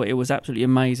 I thought it was absolutely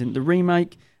amazing. The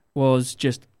remake was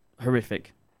just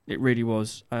horrific. It really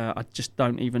was. I just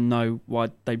don't even know why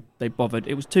they bothered.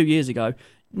 It was 2 years ago.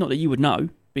 Not that you would know,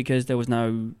 because there was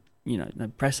no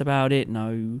press about it,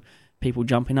 no people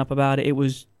jumping up about it. It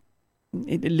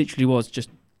literally was just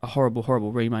a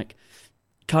horrible remake.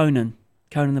 Conan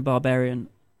the Barbarian.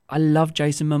 I love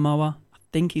Jason Momoa. I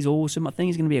think he's awesome. I think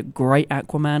he's going to be a great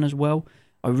Aquaman as well.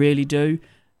 I really do.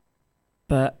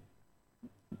 But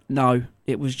no,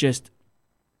 it was just,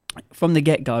 from the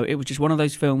get-go, it was just one of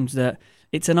those films that,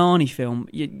 it's an Arnie film.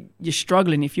 You're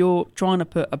struggling. If you're trying to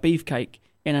put a beefcake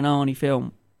in an Arnie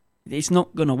film, it's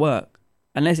not going to work,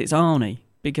 unless it's Arnie,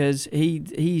 because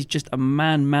he's just a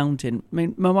man-mountain. I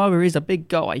mean, Momoa is a big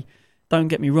guy. Don't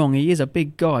get me wrong, he is a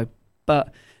big guy,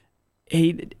 but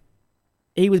he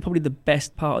was probably the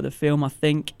best part of the film, I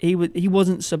think. He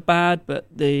wasn't so bad, but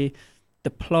the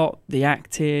plot, the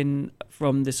acting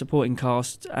from the supporting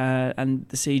cast, and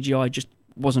the CGI just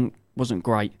wasn't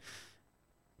great.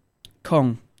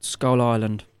 Kong, Skull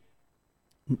Island.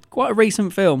 Quite a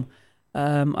recent film.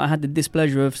 I had the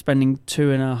displeasure of spending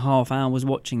 2.5 hours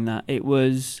watching that. I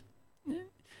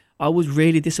was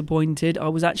really disappointed. I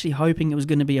was actually hoping it was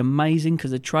going to be amazing,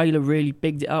 because the trailer really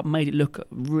bigged it up, made it look a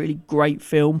really great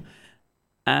film,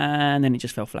 and then it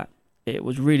just fell flat. It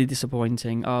was really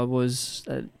disappointing. I was,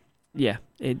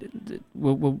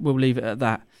 we'll leave it at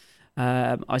that.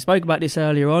 I spoke about this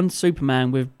earlier on.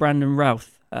 Superman with Brandon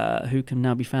Routh, who can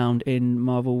now be found in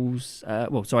Marvel's,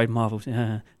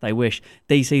 they wish,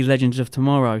 DC's Legends of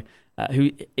Tomorrow,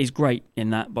 who is great in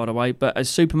that, by the way. But as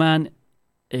Superman,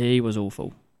 he was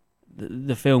awful.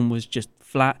 The film was just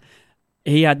flat.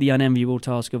 He had the unenviable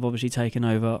task of obviously taking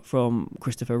over from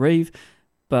Christopher Reeve,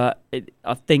 but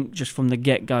I think just from the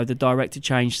get-go, the director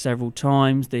changed several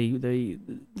times, the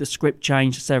script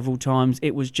changed several times.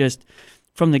 It was just,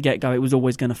 from the get-go, it was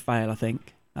always going to fail, I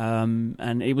think.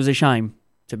 And it was a shame,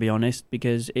 to be honest,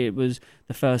 because it was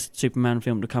the first Superman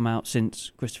film to come out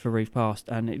since Christopher Reeve passed,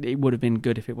 and it would have been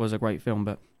good if it was a great film,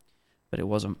 but it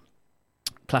wasn't.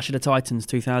 Clash of the Titans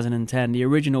 2010. The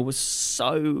original was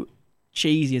so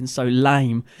cheesy and so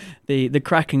lame. The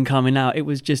Kraken coming out, it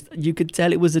was just, you could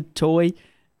tell it was a toy,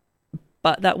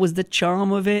 but that was the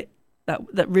charm of it.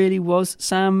 That really was.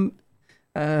 Sam,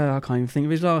 I can't even think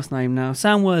of his last name now.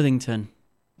 Sam Worthington.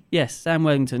 Yes, Sam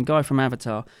Worthington, guy from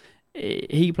Avatar.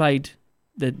 He played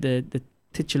the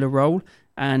titular role,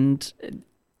 and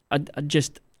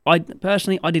I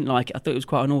personally, I didn't like it. I thought it was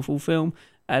quite an awful film.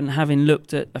 And having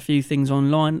looked at a few things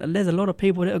online, there's a lot of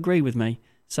people that agree with me.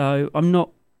 So I'm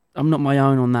not my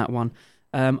own on that one.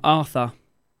 Arthur,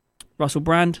 Russell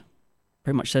Brand,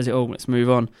 pretty much says it all. Let's move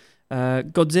on.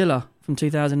 Godzilla from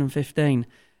 2015.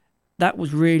 That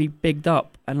was really bigged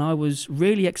up, and I was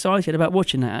really excited about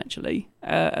watching that actually.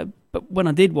 But when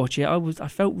I did watch it, I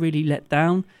felt really let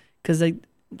down because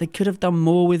they could have done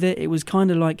more with it. It was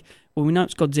kind of like, well, we know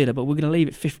it's Godzilla, but we're going to leave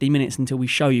it 50 minutes until we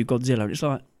show you Godzilla. It's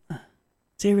like,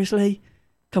 seriously?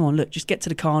 Come on, look, just get to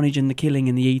the carnage and the killing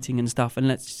and the eating and stuff, and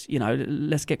let's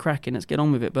get cracking, let's get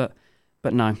on with it. But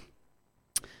no.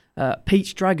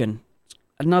 Pete's Dragon,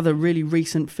 another really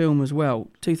recent film as well,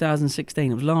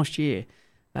 2016. It was last year.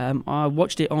 I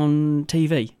watched it on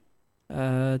DVD.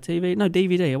 I watched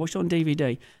it on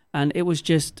DVD, and it was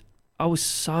just, I was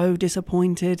so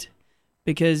disappointed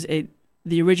because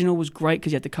the original was great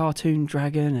because you had the cartoon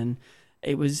dragon, and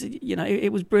it was,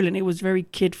 it was brilliant. It was very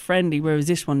kid friendly, whereas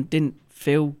this one didn't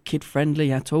feel kid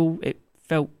friendly at all. It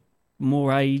felt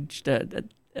more aged,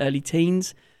 early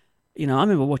teens. I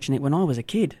remember watching it when I was a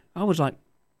kid. I was like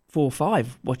 4 or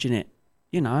 5 watching it.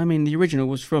 The original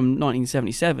was from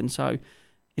 1977, so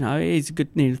it's a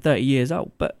good nearly 30 years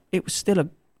old, but it was still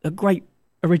a great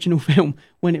original film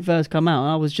when it first came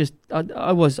out. I was just,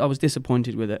 I was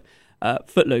disappointed with it.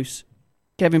 Footloose.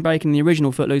 Kevin Bacon, the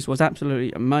original Footloose, was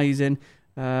absolutely amazing.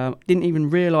 Didn't even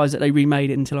realise that they remade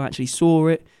it until I actually saw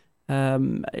it.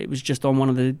 It was just on one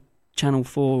of the Channel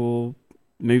 4 or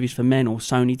Movies for Men or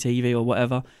Sony TV or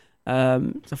whatever.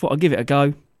 So I thought I'd give it a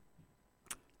go.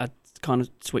 I kind of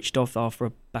switched off after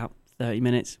about 30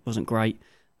 minutes. It wasn't great.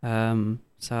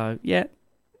 So, yeah,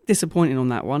 disappointing on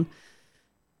that one.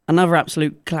 Another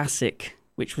absolute classic,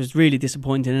 which was really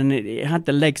disappointing, and it had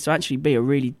the legs to actually be a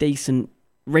really decent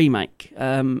remake,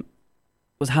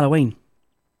 was Halloween.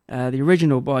 The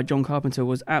original by John Carpenter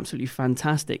was absolutely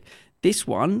fantastic. This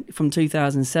one, from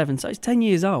 2007, so it's 10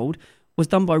 years old, was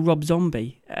done by Rob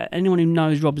Zombie. Anyone who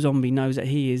knows Rob Zombie knows that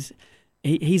he's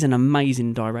an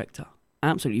amazing director.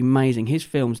 Absolutely amazing. His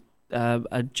films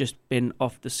have just been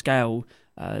off the scale.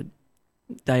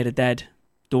 Day of the Dead,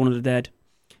 Dawn of the Dead,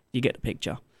 you get the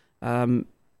picture.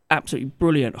 Absolutely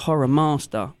brilliant horror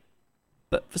master,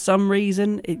 but for some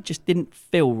reason it just didn't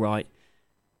feel right.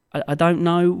 I don't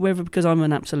know whether because I'm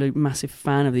an absolute massive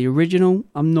fan of the original,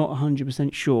 I'm not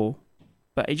 100% sure,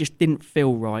 but it just didn't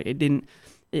feel right.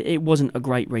 It wasn't a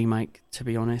great remake, to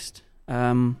be honest.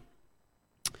 Planet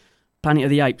of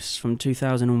the Apes from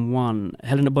 2001,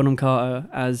 Helena Bonham Carter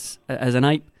as an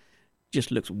ape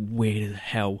just looks weird as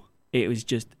hell. It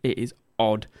is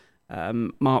odd.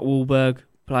 Mark Wahlberg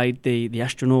played the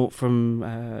astronaut from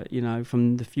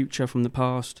from the future, from the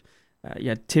past.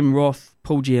 Tim Roth,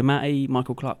 Paul Giamatti,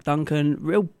 Michael Clarke Duncan,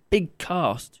 real big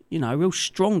cast, real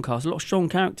strong cast, a lot of strong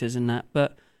characters in that.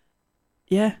 But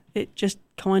yeah, it just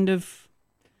kind of,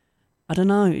 I don't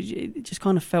know, it just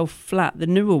kind of fell flat. The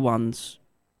newer ones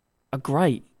are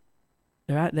great.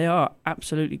 They are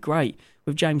absolutely great.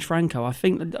 With James Franco, I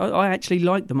think I actually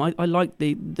like them. I like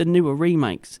the newer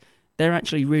remakes. They're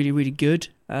actually really, really good.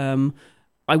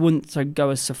 I wouldn't go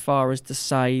as far as to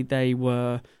say they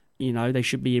were, they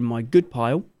should be in my good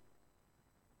pile,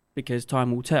 because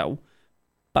time will tell.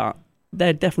 But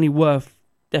they're definitely worth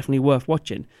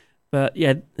watching. But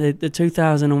yeah, the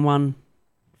 2001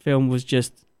 film was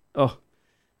just,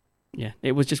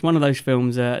 it was just one of those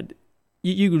films that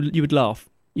you would laugh.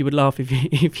 You would laugh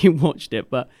if you watched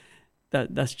it, but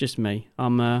that's just me.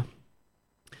 I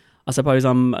suppose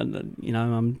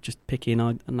I'm just picky,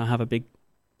 and I have a big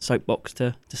soapbox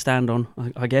to stand on,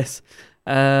 I guess.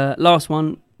 Last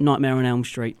one, Nightmare on Elm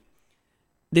Street.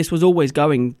 This was always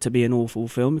going to be an awful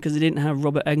film because it didn't have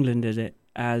Robert Englund in it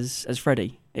as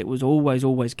Freddy. It was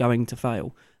always going to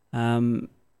fail,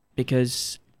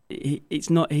 because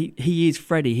he is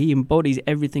Freddy. He embodies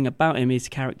everything about him: his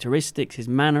characteristics, his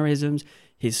mannerisms,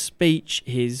 his speech,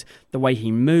 the way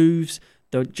he moves,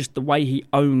 just the way he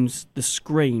owns the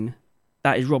screen.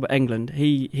 That is Robert Englund.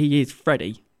 He is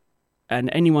Freddy, and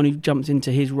anyone who jumps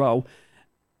into his role,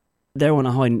 they're on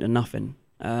a hiding to nothing.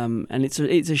 And it's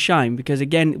a shame because,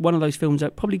 again, one of those films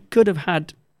that probably could have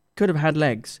had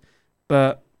legs,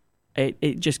 but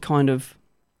it just kind of,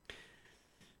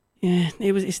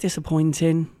 it's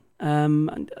disappointing. I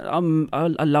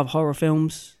love horror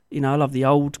films. I love the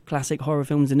old classic horror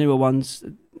films. The newer ones,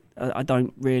 I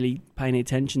don't really pay any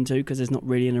attention to because there's not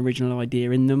really an original idea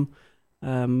in them.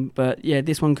 But yeah,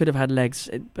 this one could have had legs,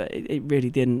 but it really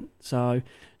didn't. So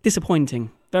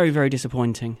disappointing, very, very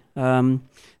disappointing.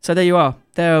 So there you are.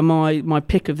 There are my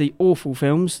pick of the awful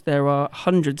films. There are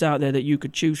hundreds out there that you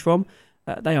could choose from.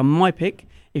 They are my pick.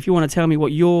 if you want to tell me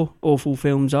what your awful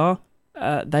films are,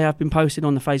 they have been posted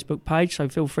on the Facebook page, so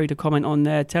feel free to comment on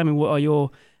there. Tell me what are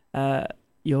your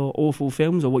awful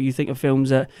films, or what you think of films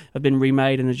that have been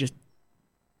remade and are just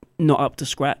not up to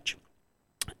scratch,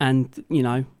 and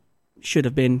could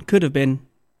have been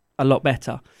a lot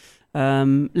better.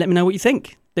 Let me know what you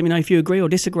think. Let me know if you agree or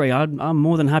disagree. I'm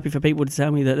more than happy for people to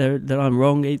tell me that I'm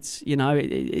wrong. It's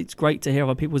it's great to hear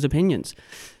other people's opinions.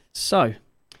 So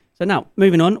now,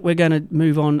 moving on, we're going to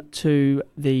move on to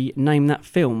the Name That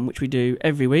Film, which we do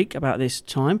every week about this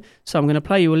time. So I'm going to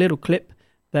play you a little clip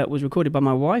that was recorded by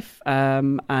my wife,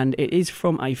 and it is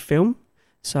from a film.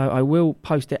 So I will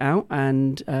post it out,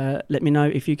 and let me know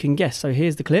if you can guess. So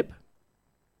here's the clip.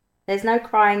 There's no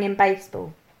crying in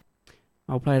baseball.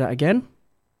 I'll play that again.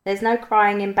 There's no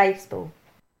crying in baseball.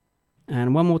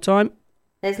 And one more time.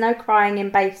 There's no crying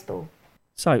in baseball.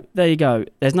 So, there you go.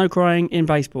 There's no crying in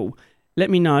baseball.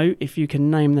 Let me know if you can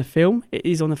name the film. It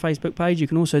is on the Facebook page. You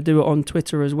can also do it on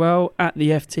Twitter as well, at the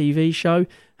FTV show,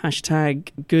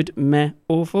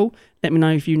 #GoodMehAwful. Let me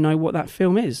know if you know what that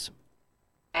film is.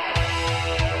 Try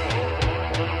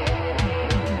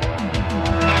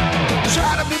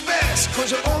to be best, 'cause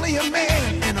you're only a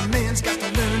man, and a man's got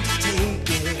to learn to take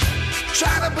it.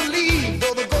 Try to believe,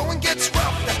 though the going gets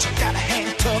rough, that you gotta hang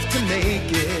tough to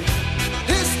make it.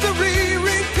 History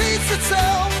repeats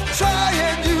itself, try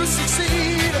and you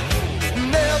succeed.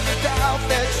 Never doubt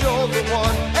that you're the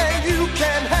one, and you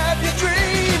can have your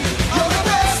dream. You're the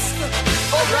best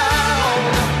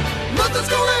around, nothing's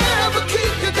gonna ever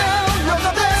keep you down. You're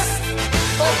the best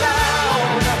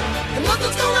around, and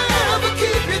nothing's gonna ever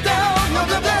keep you down.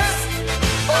 You're the best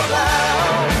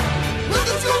around,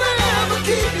 nothing's gonna ever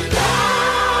keep you down.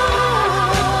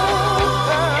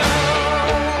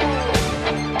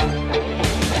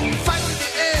 Fight to the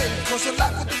end, 'cause your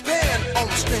life will depend on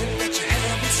the strength that you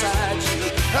have inside you.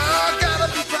 I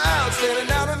gotta be proud, standing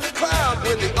out in the crowd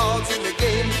when the odds in the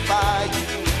game defy you.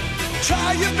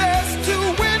 Try your best to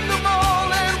win them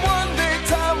all, and one day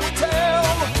time will tell.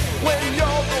 When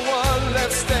you're the one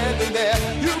left standing there,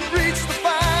 you've reached the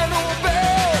final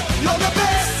bell. You're the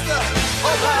best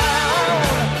around,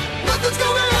 nothing's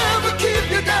gonna ever keep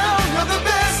you down. You're the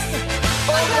best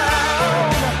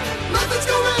around, nothing's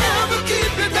gonna ever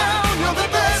keep you down. You're the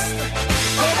best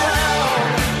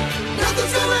around,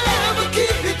 nothing's gonna ever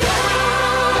keep you down.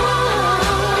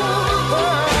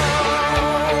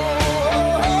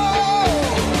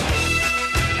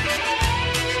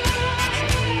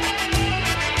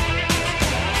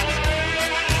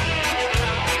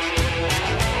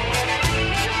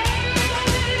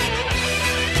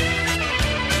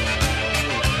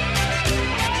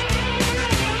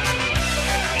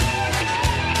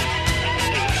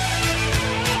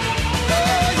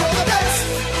 You're the best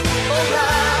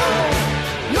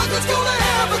around, nothing's gonna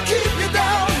ever keep you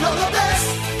down. You're the best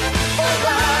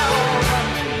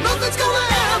around, nothing's gonna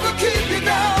ever keep you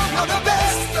down. You're the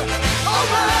best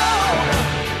around,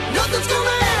 nothing's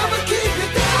gonna ever keep you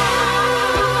down.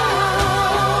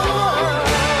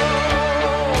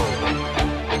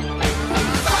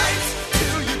 Fight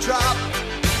till you drop,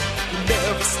 you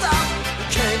never stop, you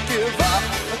can't give up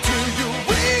until you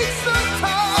reach the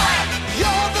top.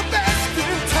 You're the best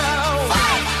in town.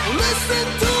 Listen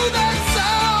to that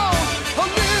sound. A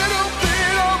little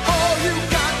bit of all you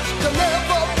got can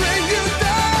never bring you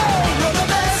down. You're the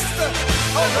best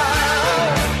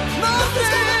around. Nothing.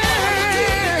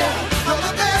 You're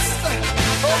the best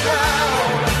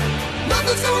around.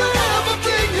 Nothing's gonna ever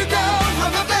bring you down.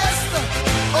 You're the best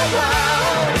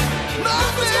around.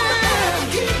 Nothing.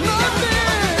 Nothing.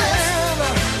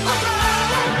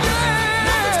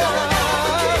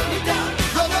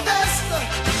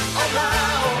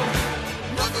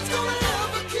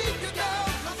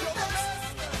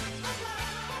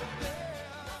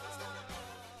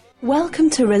 Welcome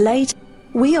to Relate.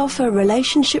 We offer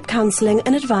relationship counselling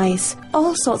and advice.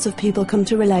 All sorts of people come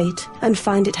to Relate and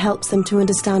find it helps them to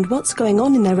understand what's going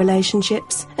on in their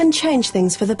relationships and change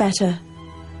things for the better.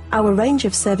 Our range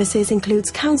of services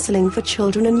includes counselling for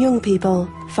children and young people,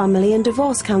 family and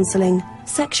divorce counselling,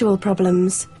 sexual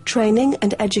problems, training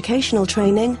and educational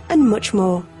training, and much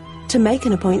more. To make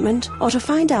an appointment or to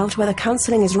find out whether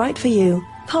counselling is right for you,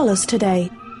 call us today.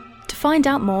 To find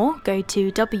out more, go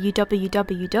to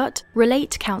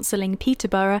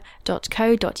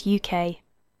www.relatecounselingpeterborough.co.uk.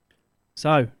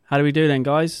 So, how do we do then,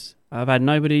 guys? I've had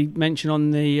nobody mention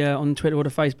on the on Twitter or the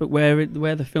Facebook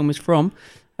where the film is from,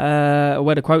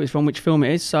 where the quote is from, which film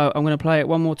it is. So I'm going to play it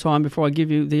one more time before I give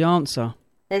you the answer.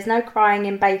 There's no crying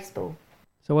in baseball.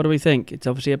 So what do we think? It's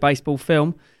obviously a baseball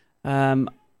film.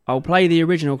 I'll play the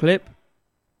original clip.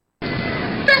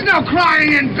 There's no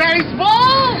crying in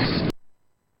baseball!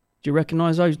 Do you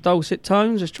recognise those dulcet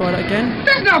tones? Let's try that again.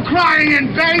 There's no crying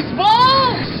in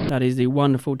baseball! That is the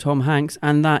wonderful Tom Hanks,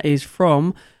 and that is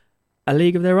from A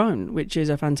League of Their Own, which is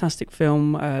a fantastic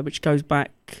film which goes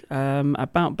back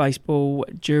about baseball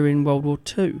during World War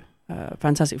II.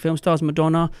 Fantastic film, stars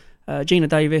Madonna, Gina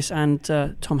Davis and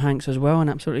Tom Hanks as well, an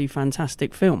absolutely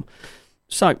fantastic film.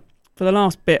 So, for the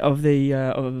last bit of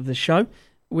the show,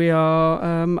 we are...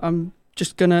 I'm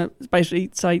just going to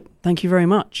basically say thank you very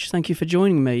much. Thank you for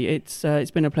joining me. It's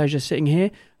been a pleasure sitting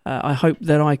here. I hope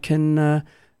that I can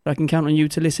count on you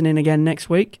to listen in again next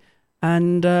week.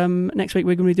 And next week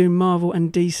we're going to be doing Marvel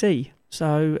and DC.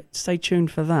 So stay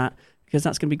tuned for that, because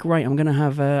that's going to be great. I'm going to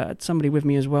have somebody with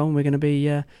me as well, and we're going to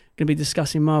be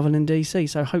discussing Marvel and DC.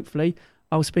 So hopefully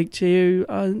I'll speak to you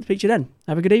then.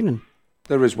 Have a good evening.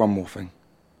 There is one more thing.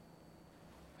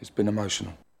 It's been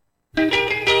emotional.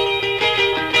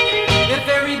 If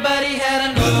everybody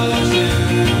had an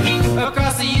ocean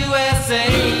across the USA,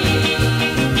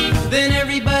 then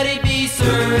everybody'd be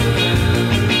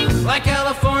served like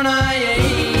California.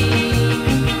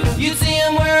 You'd see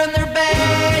them wearing their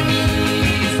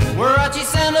baggies, Warachi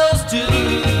sandals too,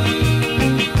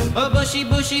 a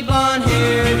bushy blonde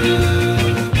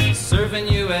hairdo, serving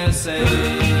USA.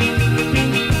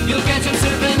 You'll catch them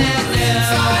surfing at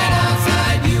Nell,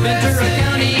 Ventura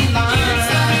County line.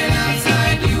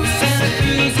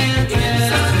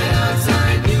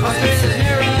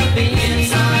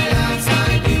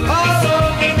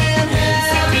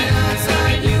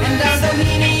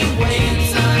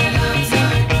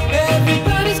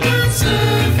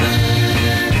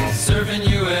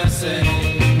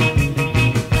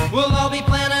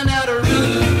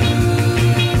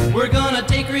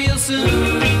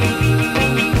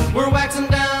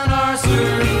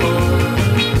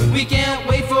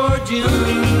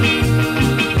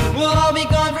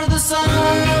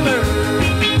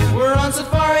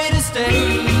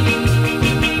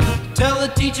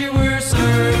 Teacher, we're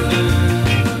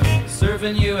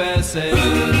serving USA. And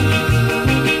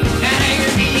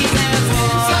Hangar Beach, that's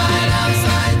one.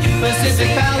 Pacific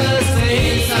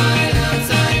Palisades, San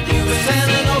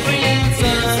Onofre and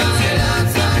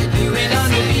Sun,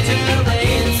 Redondo Beach and LA,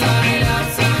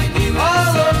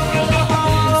 all over La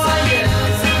Jolla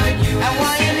and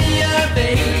Waimea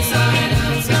Bay.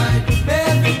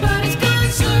 Everybody's gone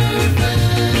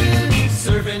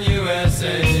serving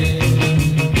USA.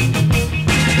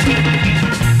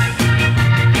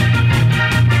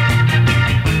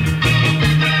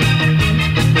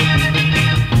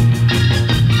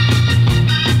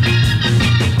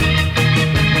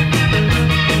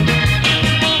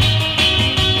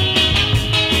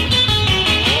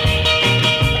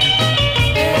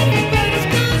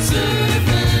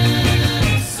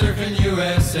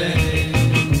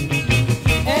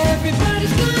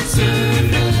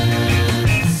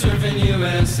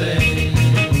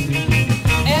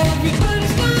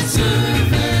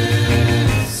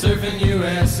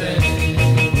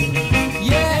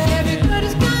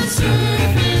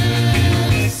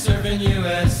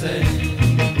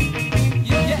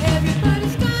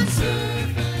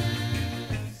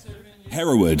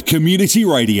 Hereward Community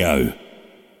Radio.